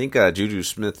fact, I think Juju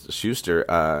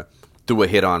Smith-Schuster threw a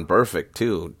hit on Burfict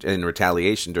too in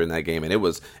retaliation during that game,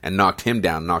 and knocked him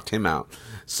down, knocked him out.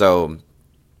 So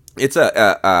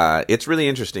it's really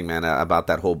interesting, man, about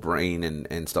that whole brain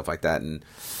and stuff like that, and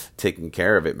taking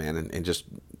care of it, man, and just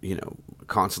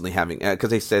constantly having, because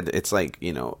they said it's like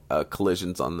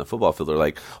collisions on the football field are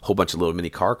like a whole bunch of little mini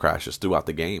car crashes throughout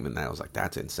the game, and I was like,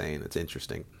 that's insane. It's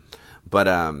interesting, but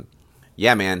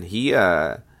yeah, man,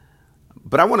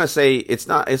 but I want to say it's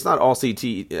not all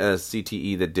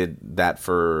CTE that did that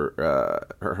for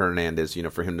Hernandez,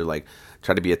 for him to like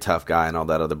try to be a tough guy and all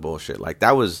that other bullshit. Like,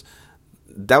 that was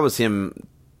him.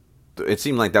 It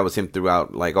seemed like that was him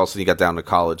throughout. Like, also he got down to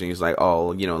college and he's like, oh,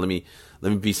 let me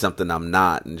be something I'm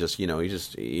not, and just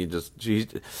he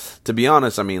to be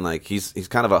honest, I mean, like, he's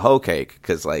kind of a hoe cake,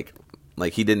 because like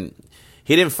he didn't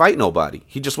fight nobody.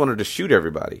 He just wanted to shoot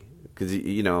everybody, because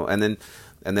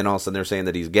and then all of a sudden they're saying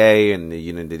that he's gay, and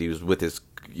that he was with his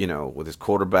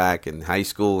quarterback in high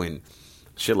school and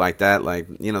shit like that. Like,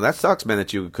 that sucks, man,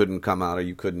 that you couldn't come out or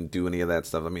you couldn't do any of that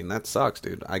stuff. I mean, that sucks,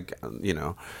 dude.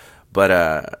 But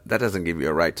that doesn't give you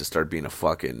a right to start being a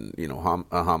fucking,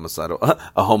 a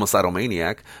homicidal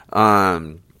maniac.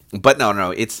 But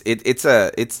no, it's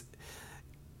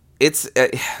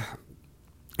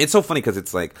so funny, because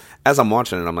it's like, as I'm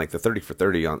watching it, I'm like, the 30 for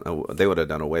 30 they would have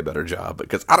done a way better job,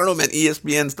 because I don't know, man,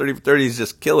 ESPN's 30 for 30s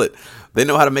just kill it. They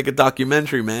know how to make a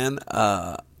documentary, man.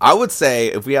 I would say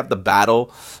if we have the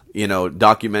battle,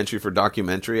 documentary for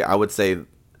documentary, I would say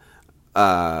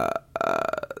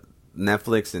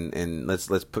Netflix and let's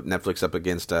put Netflix up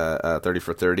against 30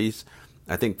 for 30s.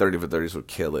 I think 30 for 30s would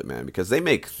kill it, man, because they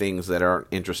make things that aren't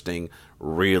interesting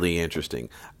really interesting.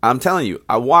 I'm telling you,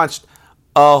 I watched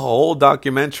a whole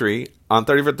documentary on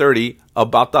 30 for 30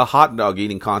 about the hot dog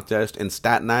eating contest in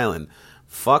Staten Island.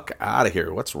 Fuck out of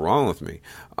here. What's wrong with me?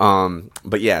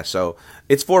 But yeah, so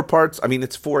it's 4 parts. I mean,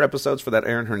 it's 4 episodes for that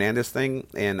Aaron Hernandez thing.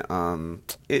 And,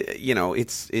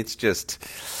 it's just,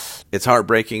 it's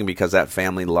heartbreaking, because that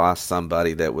family lost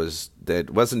somebody that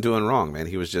wasn't doing wrong, man.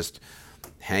 He was just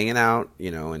hanging out,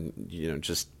 and,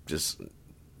 just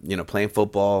playing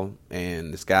football.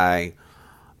 And this guy,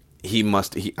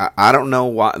 I don't know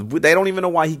why. They don't even know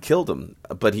why he killed him,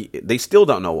 but they still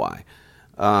don't know why.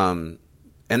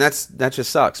 And that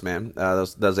just sucks, man.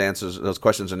 Those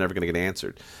questions are never going to get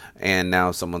answered. And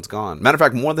now someone's gone. Matter of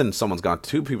fact, more than someone's gone,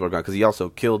 2 people are gone, because he also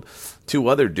killed 2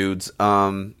 other dudes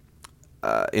in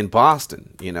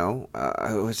Boston.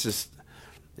 It's just,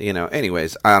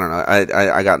 anyways, I don't know.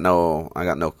 I got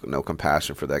no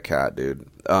compassion for that cat, dude.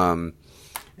 And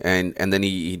then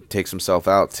he takes himself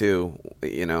out too.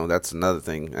 That's another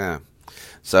thing. Yeah.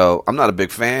 So I'm not a big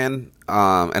fan.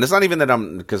 And it's not even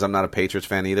that because I'm not a Patriots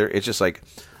fan either. It's just like,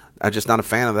 I'm just not a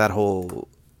fan of that whole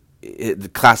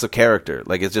class of character.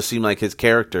 Like, it just seemed like his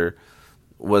character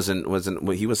he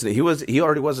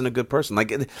already wasn't a good person.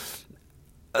 Like,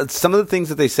 some of the things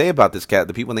that they say about this cat,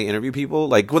 the people when they interview people,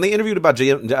 like when they interviewed about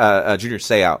Junior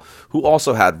Seau, who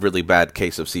also had really bad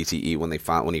case of CTE when he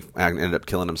ended up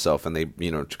killing himself, and they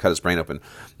cut his brain open.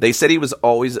 They said he was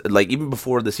always, like, even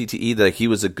before the CTE, that he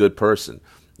was a good person.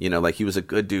 Like, he was a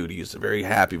good dude. He was very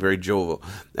happy, very jovial.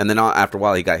 And then after a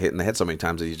while, he got hit in the head so many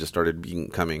times that he just started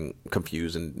becoming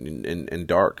confused and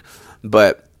dark.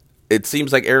 But it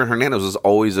seems like Aaron Hernandez was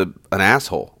always an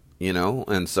asshole.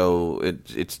 And so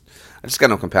it's I just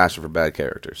got no compassion for bad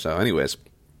characters. So, anyways,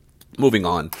 moving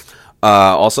on.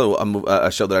 Also,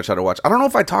 a show that I try to watch. I don't know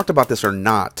if I talked about this or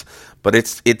not, but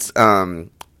it's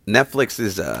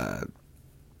Netflix's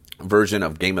version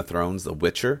of Game of Thrones, The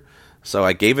Witcher. So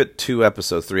I gave it 2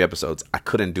 episodes, 3 episodes. I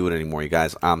couldn't do it anymore, you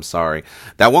guys. I'm sorry.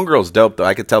 That one girl's dope though.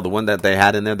 I could tell the one that they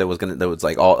had in there that was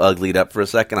like all uglied up for a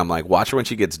second. I'm like, watch her when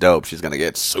she gets dope. She's gonna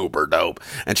get super dope,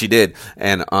 and she did.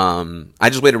 And I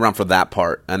just waited around for that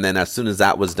part, and then as soon as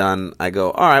that was done, I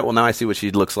go, all right, well now I see what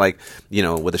she looks like,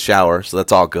 with a shower. So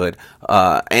that's all good.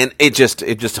 And it just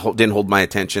didn't hold my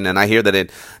attention. And I hear that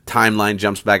it timeline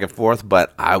jumps back and forth,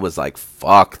 but I was like,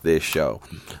 fuck this show.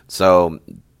 So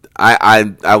I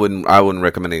wouldn't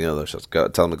recommend any of those shows. Tell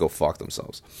them to go fuck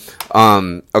themselves.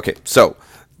 Okay, so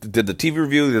did the TV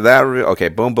review? Did that review? Okay,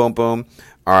 boom, boom, boom.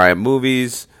 All right,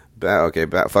 movies.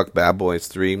 Fuck Bad Boys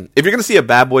 3. If you're gonna see a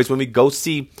Bad Boys movie, go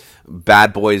see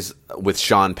Bad Boys with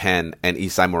Sean Penn and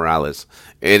Esai Morales.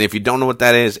 And if you don't know what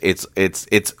that is,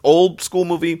 it's old school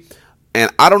movie. And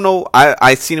I don't know.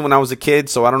 I seen it when I was a kid,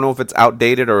 so I don't know if it's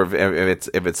outdated or if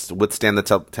it's withstand the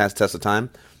test of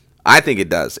time. I think it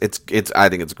does. I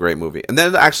think it's a great movie. And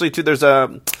then actually too, there's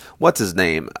what's his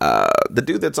name? The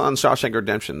dude that's on Shawshank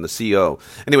Redemption, the CEO.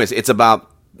 Anyways, it's about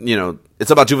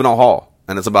Juvenile Hall.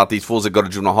 And it's about these fools that go to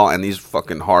Juvenile Hall and these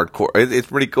fucking hardcore. It's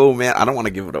pretty cool, man. I don't want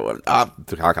to give it away. How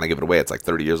can I give it away? It's like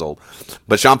 30 years old.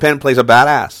 But Sean Penn plays a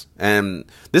badass. And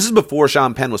this is before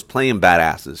Sean Penn was playing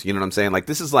badasses. You know what I'm saying? Like,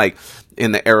 this is like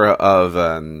in the era of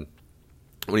when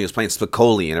he was playing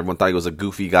Spicoli and everyone thought he was a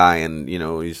goofy guy and,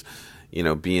 he's,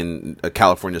 being a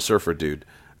California surfer dude.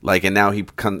 Like, and now he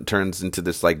turns into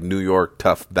this, like, New York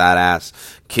tough badass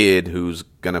kid who's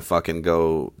gonna fucking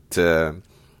go to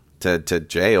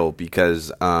jail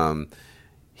because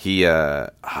he how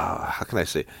can I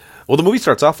say? Well, the movie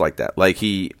starts off like that. Like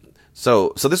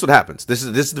so this is what happens. This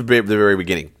is the very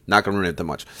beginning. Not gonna ruin it too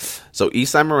much. So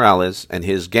Esai Morales and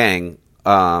his gang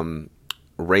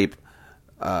rape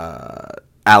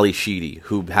Ali Sheedy,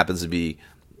 who happens to be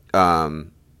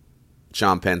Sean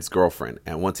Penn's girlfriend.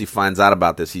 And once he finds out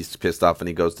about this, he's pissed off and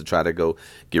he goes to try to go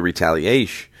get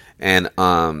retaliation.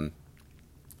 And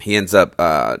he ends up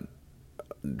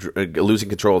losing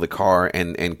control of the car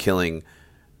and killing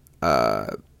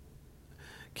Esai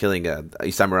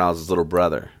Morales' little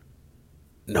brother.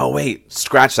 No, wait,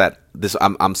 scratch that.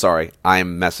 I'm sorry,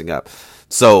 I'm messing up.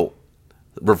 So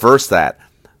reverse that.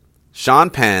 Sean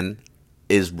Penn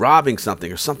is robbing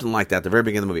something or something like that at the very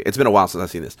beginning of the movie. It's been a while since I've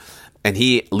seen this, and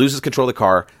he loses control of the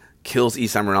car, kills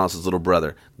Esai Morales' little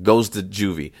brother, goes to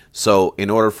juvie. So in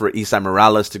order for Esai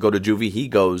Morales to go to juvie, he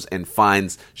goes and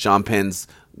finds Sean Penn's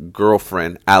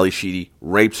girlfriend, Ali Sheedy,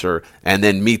 rapes her, and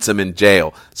then meets him in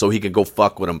jail so he can go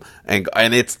fuck with him. And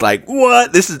it's like,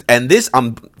 what?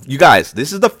 You guys,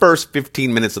 this is the first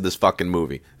 15 minutes of this fucking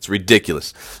movie. It's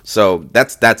ridiculous. So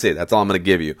that's it. That's all I'm gonna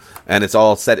give you. And it's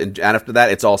all set in, and after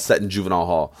that, it's all set in Juvenile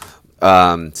Hall.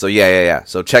 So yeah.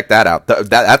 So check that out.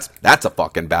 That's a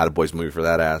fucking Bad Boys movie for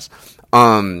that ass.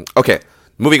 Okay,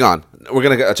 moving on. We're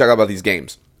gonna check out about these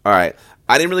games. All right.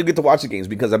 I didn't really get to watch the games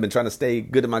because I've been trying to stay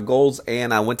good at my goals,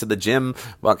 and I went to the gym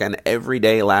fucking every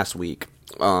day last week.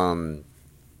 But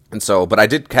I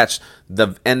did catch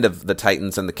the end of the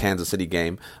Titans and the Kansas City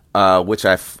game, which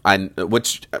I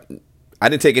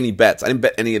didn't take any bets. I didn't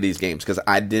bet any of these games because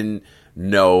I didn't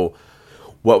know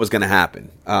what was going to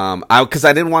happen. Because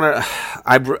I didn't want to.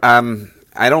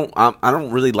 I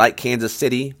don't really like Kansas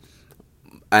City,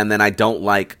 and then I don't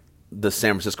like the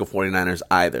San Francisco 49ers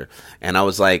either. And I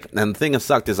was like, and the thing that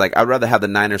sucked is like, I'd rather have the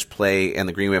Niners play and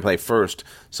the Green Bay play first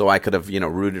so I could have,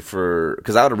 rooted for,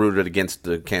 because I would have rooted against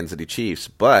the Kansas City Chiefs.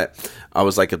 But I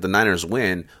was like, if the Niners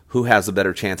win, who has a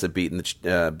better chance of beating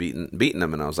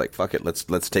them? And I was like, fuck it, let's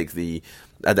take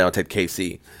I'll take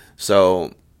KC.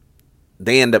 So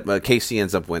they KC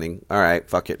ends up winning. All right,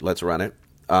 fuck it, let's run it.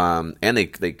 And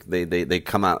they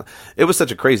come out. It was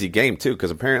such a crazy game too, because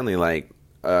apparently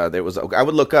I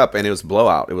would look up and it was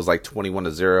blowout. It was like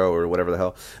 21-0 or whatever the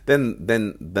hell. Then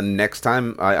the next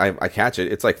time I catch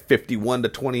it, it's like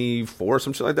 51-24,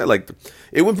 some shit like that. Like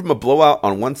it went from a blowout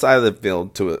on one side of the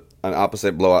field to an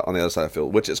opposite blowout on the other side of the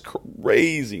field, which is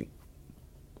crazy.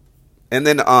 And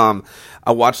then I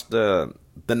watched the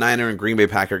Niner and Green Bay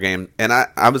Packer game, and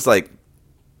I was like,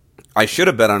 I should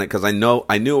have bet on it because I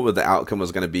knew what the outcome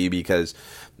was going to be because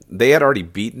they had already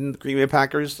beaten the Green Bay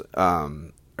Packers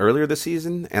earlier this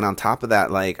season, and on top of that,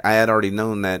 like I had already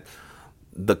known that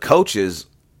the coaches,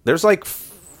 there's like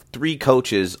 3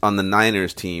 coaches on the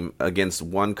Niners team against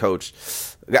one coach,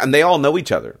 and they all know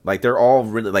each other. Like they're all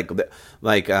really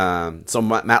so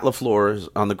Matt LaFleur is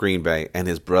on the Green Bay, and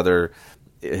his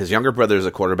younger brother is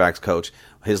a quarterback's coach.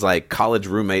 His like college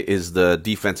roommate is the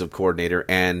defensive coordinator,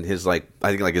 and his I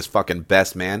think his fucking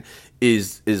best man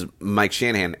is Mike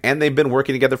Shanahan, and they've been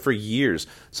working together for years,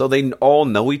 so they all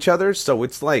know each other. So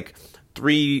it's like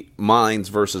 3 minds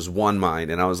versus 1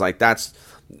 mind, and I was like, that's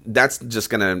that's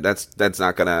that's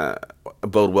not gonna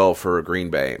bode well for Green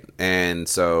Bay, and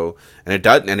it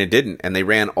doesn't, and it didn't, and they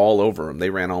ran all over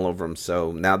them.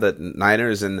 So now that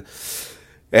Niners and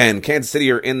Kansas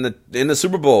City are in the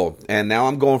Super Bowl, and now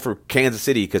I'm going for Kansas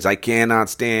City because I cannot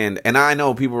stand. And I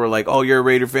know people were like, "Oh, you're a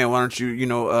Raider fan. Why don't you?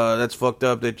 That's fucked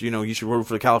up. That you should root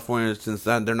for the California since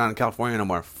they're not in California no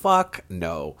more." Fuck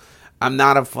no. I'm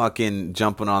not a fucking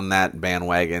jumping on that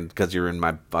bandwagon because you're in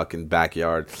my fucking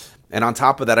backyard. And on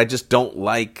top of that, I just don't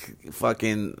like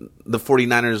fucking the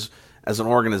 49ers as an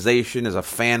organization, as a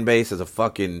fan base, as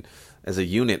a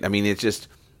unit. I mean, it's just,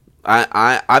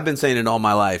 I've been saying it all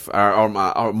my life, or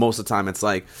most of the time. It's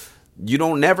like, you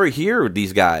don't never hear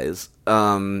these guys,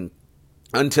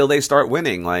 until they start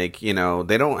winning. Like, they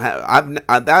don't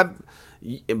have,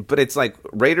 but it's like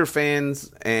Raider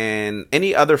fans and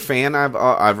any other fan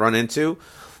I've run into,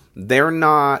 they're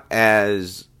not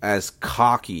as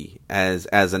cocky as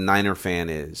a Niner fan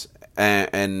is,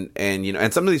 and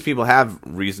some of these people have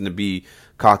reason to be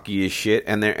cocky as shit,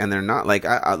 and they're not. Like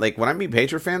I like when I meet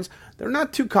Patriot fans, they're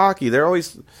not too cocky. They're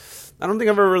always, I don't think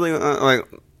I've ever really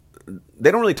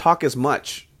they don't really talk as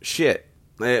much shit,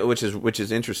 which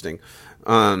is interesting,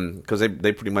 because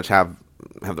they pretty much have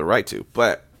the right to,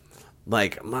 but.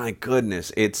 Like, my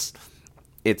goodness, it's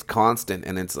constant,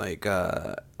 and it's like,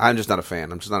 I'm just not a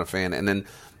fan. And then,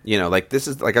 this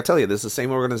is, like I tell you, this is the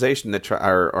same organization that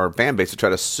our fan base to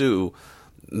try to sue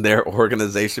their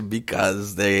organization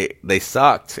because they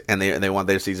sucked, and they want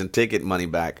their season ticket money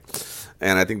back.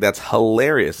 And I think that's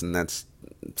hilarious, and it's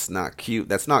not cute.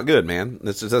 That's not good, man.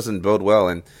 This just doesn't bode well,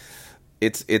 and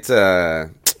it's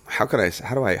how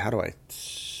do I,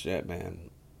 shit, man.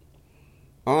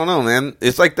 I don't know, man.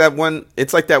 It's like that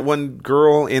one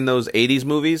girl in those 80s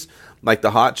movies, like the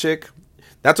hot chick.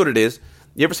 That's what it is.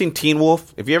 You ever seen Teen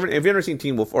Wolf? If you ever seen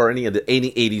Teen Wolf or any of the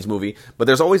 80s movie, but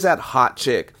there's always that hot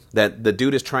chick that the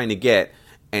dude is trying to get,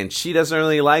 and she doesn't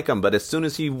really like him, but as soon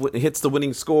as he hits the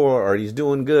winning score or he's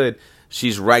doing good,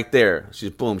 she's right there.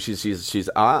 She's boom. She's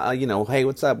hey,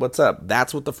 what's up?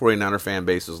 That's what the 49er fan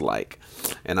base is like,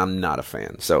 and I'm not a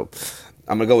fan. So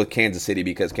I'm gonna go with Kansas City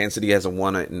because Kansas City hasn't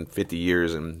won it in 50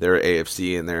 years, and they're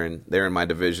AFC, and they're in my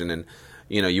division, and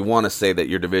you want to say that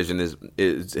your division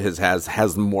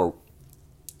has more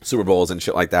Super Bowls and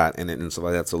shit like that, and stuff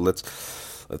like that. So let's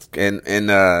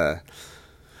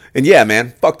and yeah,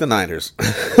 man, fuck the Niners.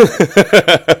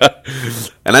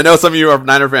 And I know some of you are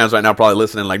Niner fans right now probably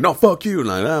listening like, no, fuck you.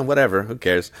 Like, whatever, who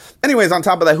cares? Anyways, on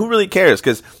top of that, who really cares?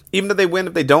 Because even if they win,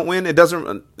 if they don't win, it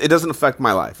doesn't affect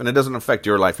my life, and it doesn't affect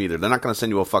your life either. They're not going to send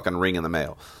you a fucking ring in the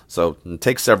mail. So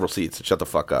take several seats and shut the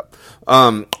fuck up.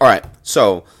 All right,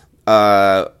 so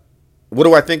what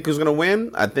do I think is going to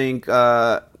win? I think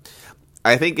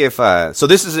if so,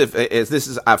 this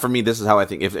is for me. This is how I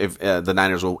think if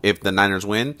the Niners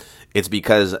win, it's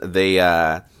because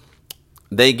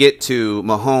they get to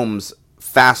Mahomes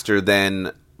faster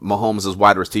than Mahomes'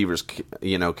 wide receivers,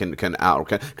 can out,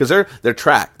 because they're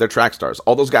track stars.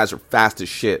 All those guys are fast as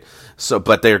shit. So,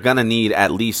 but they're gonna need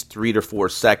at least 3 to 4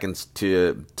 seconds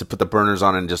to put the burners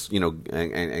on and just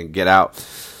and get out.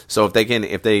 So if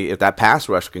that pass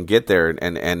rush can get there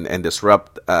and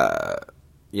disrupt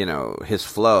his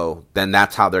flow, then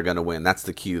that's how they're going to win. That's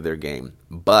the key to their game.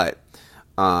 But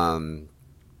and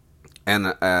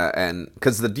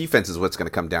because the defense is what's going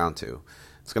to come down to.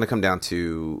 It's going to come down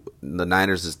to the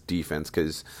Niners' defense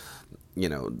because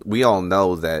we all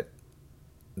know that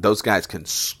those guys can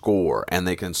score, and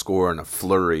they can score in a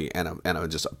flurry and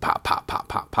just a pop, pop, pop,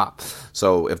 pop, pop.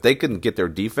 So if they can get their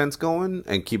defense going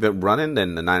and keep it running,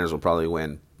 then the Niners will probably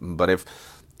win. But if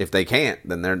they can't,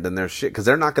 then they're shit, because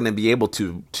they're not going to be able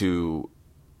to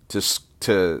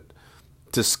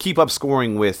keep up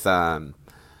scoring with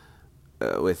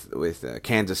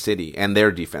Kansas City and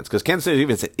their defense, because Kansas City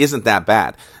defense isn't that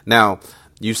bad. Now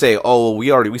you say, oh,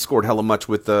 we scored hella much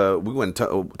with we went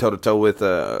toe to toe with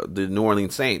the New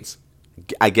Orleans Saints.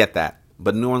 I get that,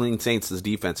 but New Orleans Saints'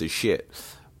 defense is shit.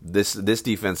 This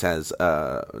defense has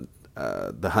the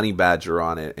Honey Badger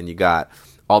on it, and you got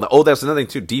that's another thing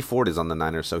too. Dee Ford is on the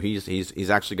Niners, so he's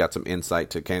actually got some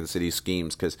insight to Kansas City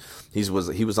schemes because he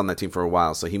was on that team for a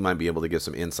while, so he might be able to give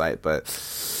some insight. But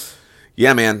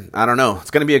yeah, man, I don't know.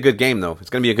 It's going to be a good game though. It's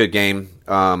going to be a good game.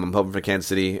 I'm hoping for Kansas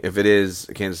City. If it is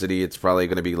Kansas City, it's probably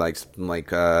going to be like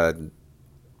we're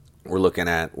looking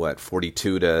at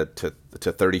 42 to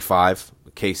 35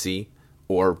 KC,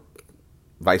 or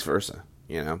vice versa.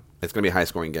 It's going to be a high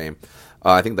scoring game.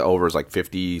 I think the over is like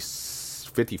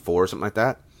 54, something like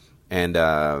that, and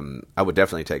I would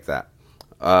definitely take that.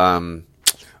 All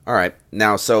right,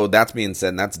 now, so that's being said,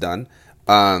 and that's done.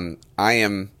 I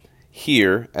am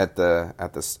here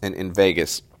in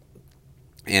Vegas,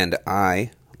 and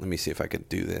let me see if I could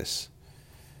do this.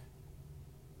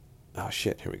 Oh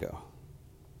shit! Here we go.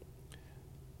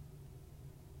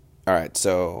 All right,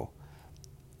 so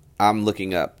I'm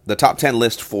looking up the top 10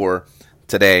 list for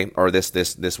today, or this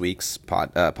week's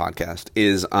podcast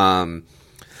is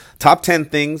top 10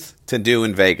 things to do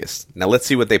in Vegas. Now let's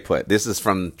see what they put. This is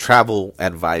from Travel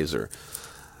Advisor.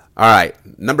 All right,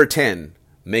 number 10,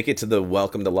 make it to the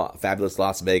Welcome to Fabulous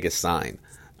Las Vegas sign.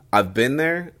 I've been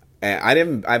there. And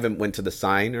I haven't went to the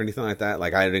sign or anything like that.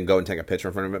 Like, I didn't go and take a picture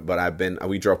in front of it, but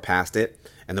we drove past it,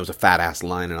 and there was a fat ass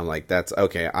line, and I'm like, that's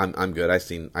okay. I'm good. I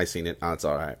seen it. Oh, it's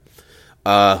all right.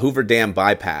 Hoover Dam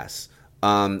bypass.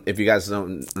 If you guys are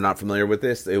not familiar with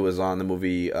this, it was on the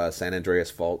movie San Andreas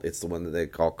Fault. It's the one that they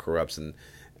call corrupts and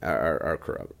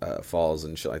falls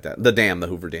and shit like that. The dam, the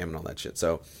Hoover Dam, and all that shit.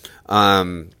 So,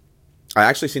 I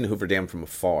actually seen the Hoover Dam from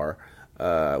afar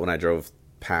when I drove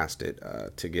past it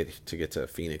to get to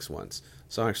Phoenix once.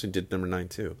 So I actually did number 9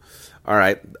 too. All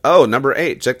right. Oh, number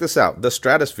 8. Check this out. The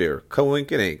Stratosphere.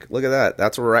 Coincidence. Look at that.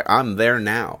 That's where I'm there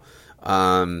now.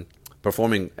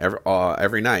 Performing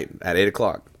every night at 8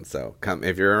 o'clock. So come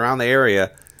if you're around the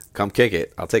area, come kick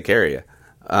it. I'll take care of you.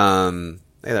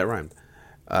 Hey, that rhymed.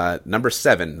 Number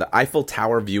 7. The Eiffel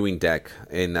Tower viewing deck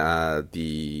in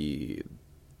the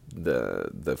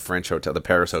French hotel, the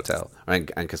Paris hotel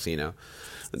and casino.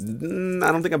 I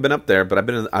don't think I've been up there, but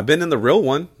I've been in the real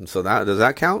one. So does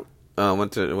that count?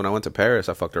 When I went to Paris,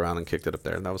 I fucked around and kicked it up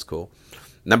there, and that was cool.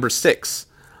 Number 6,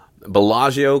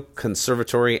 Bellagio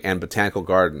Conservatory and Botanical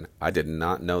Garden. I did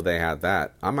not know they had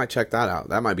that. I might check that out.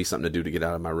 That might be something to do to get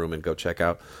out of my room and go check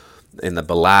out in the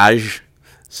Bellagio.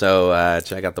 So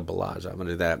check out the Bellagio. I'm gonna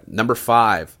do that. Number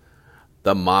 5,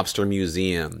 the Mobster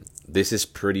Museum. This is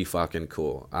pretty fucking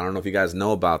cool. I don't know if you guys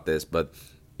know about this, but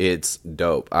it's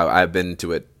dope. I've been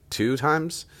to it 2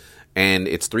 times, and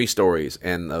it's 3 stories.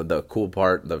 And the cool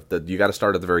part, you got to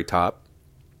start at the very top,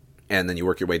 and then you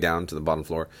work your way down to the bottom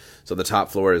floor. So the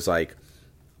top floor is like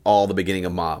all the beginning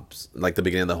of mobs, like the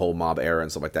beginning of the whole mob era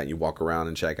and stuff like that. You walk around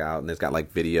and check out, and it's got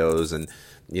like videos, and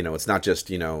it's not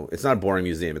just it's not a boring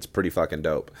museum. It's pretty fucking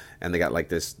dope. And they got like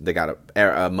this. They got a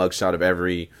mugshot of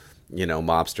every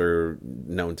mobster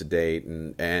known to date,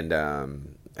 and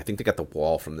I think they got the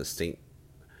wall from the St.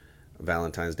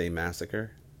 Valentine's Day Massacre.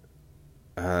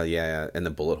 Yeah, and the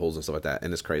bullet holes and stuff like that.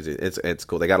 And it's crazy. It's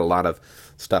cool. They got a lot of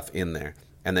stuff in there.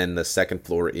 And then the second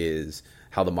floor is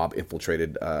how the mob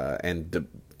infiltrated and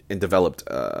developed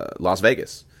Las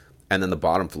Vegas. And then the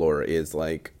bottom floor is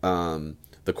like the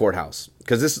courthouse,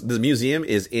 because the museum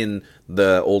is in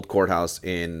the old courthouse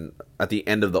at the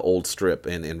end of the old strip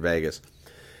in Vegas,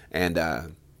 and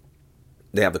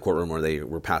they have the courtroom where they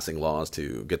were passing laws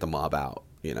to get the mob out.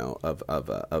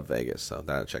 Of Vegas. So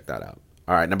check that out.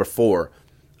 All right, number 4,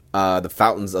 the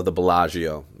fountains of the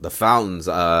Bellagio. The fountains,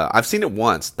 I've seen it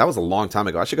once. That was a long time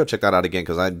ago. I should go check that out again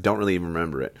because I don't really even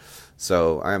remember it.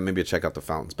 So I maybe check out the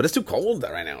fountains. But it's too cold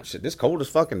right now. Shit, it's cold as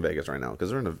fuck in Vegas right now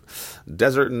because they're in the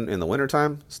desert in the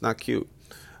wintertime. It's not cute.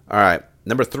 All right,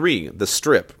 number 3, the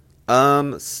Strip.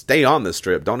 Stay on the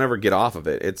Strip. Don't ever get off of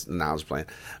it. I was playing.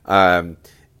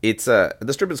 It's the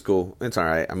Strip is cool. It's all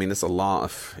right. I mean, it's a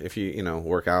lot. If you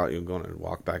work out, you're going to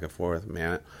walk back and forth,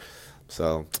 man.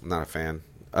 So I'm not a fan.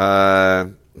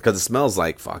 Because it smells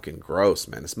like fucking gross,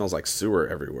 man. It smells like sewer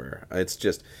everywhere.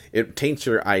 It taints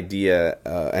your idea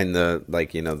and the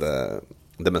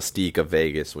mystique of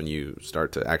Vegas when you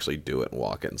start to actually do it and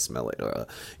walk it and smell it. You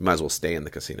might as well stay in the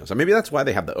casino. So maybe that's why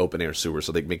they have the open air sewer,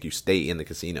 so they make you stay in the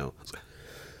casino.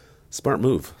 Smart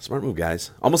move,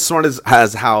 guys. Almost smart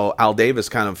as how Al Davis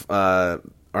kind of,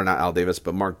 or not Al Davis,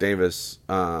 but Mark Davis.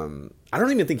 I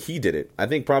don't even think he did it. I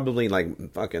think probably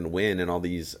like fucking Wynn and all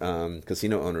these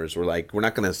casino owners were like, we're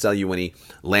not going to sell you any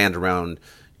land around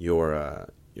your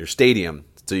stadium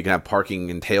so you can have parking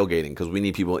and tailgating because we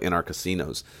need people in our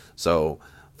casinos. So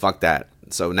fuck that.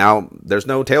 So now there's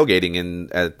no tailgating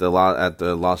at the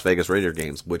Las Vegas Raider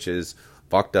games, which is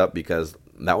fucked up because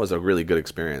that was a really good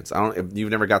experience. If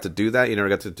you've never got to do that, you never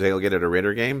got to tailgate at a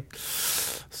Raider game,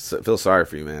 so, feel sorry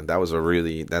for you, man. That was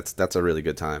that's a really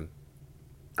good time.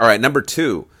 All right, number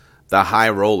 2, the High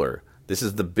Roller. This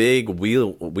is the big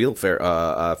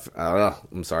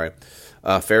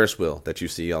Ferris wheel that you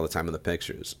see all the time in the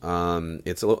pictures.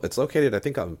 It's located, I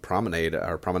think, on Promenade.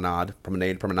 I don't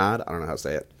know how to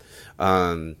say it.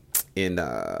 In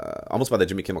almost by the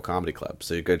Jimmy Kimmel Comedy Club.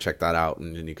 So you could check that out,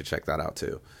 and you could check that out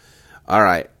too. All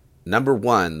right, number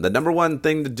 1, the number 1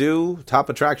 thing to do, top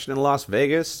attraction in Las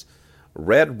Vegas,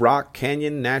 Red Rock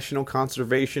Canyon National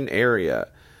Conservation Area.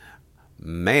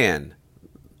 Man,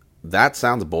 that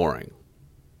sounds boring.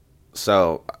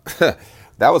 So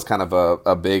that was kind of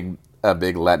a big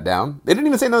letdown. They didn't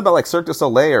even say nothing about like Cirque du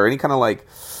Soleil or any kind of like,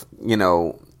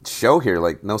 show here.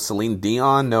 Like no Celine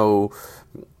Dion, no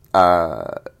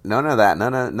none of that.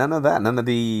 None of that. None of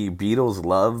the Beatles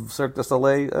love Cirque du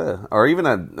Soleil, or even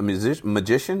a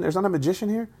magician. There's not a magician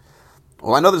here.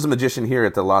 Well, I know there's a magician here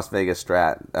at the Las Vegas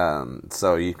Strat,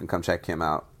 so you can come check him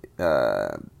out.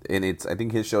 And I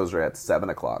think his shows are at 7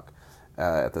 o'clock.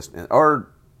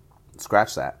 Or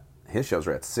scratch that. His shows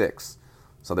are at 6,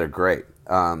 so they're great.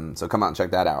 So come out and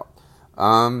check that out.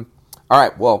 All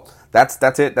right, well, that's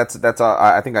it. That's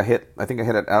I think I hit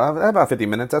it about 50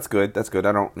 minutes. That's good.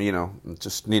 I don't,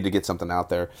 just need to get something out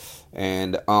there.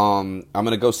 And I'm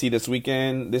gonna go see this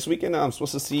weekend. This weekend I'm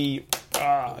supposed to see.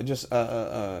 I just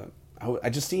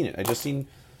seen it.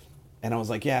 And I was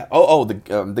like, yeah.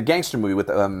 The gangster movie with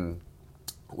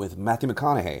Matthew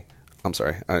McConaughey. I'm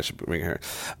sorry, I should bring it here.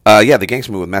 Yeah, the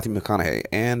gangster movie with Matthew McConaughey,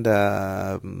 and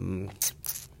I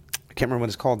can't remember what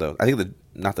it's called though. I think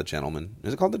not The Gentleman.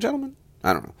 Is it called The Gentleman?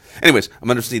 I don't know. Anyways, I'm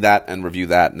gonna see that and review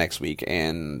that next week,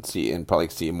 and probably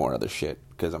see more other shit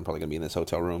because I'm probably gonna be in this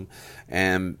hotel room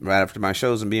and right after my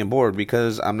shows and being bored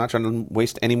because I'm not trying to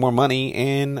waste any more money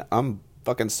and I'm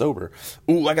fucking sober.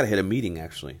 Ooh, I gotta hit a meeting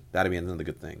actually. That'd be another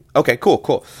good thing. Okay, cool.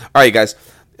 All right, you guys.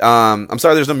 I'm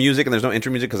sorry there's no music and there's no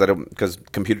intro music because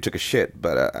computer took a shit,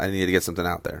 but I need to get something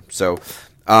out there. So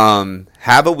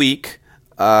have a week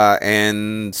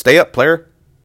and stay up, player.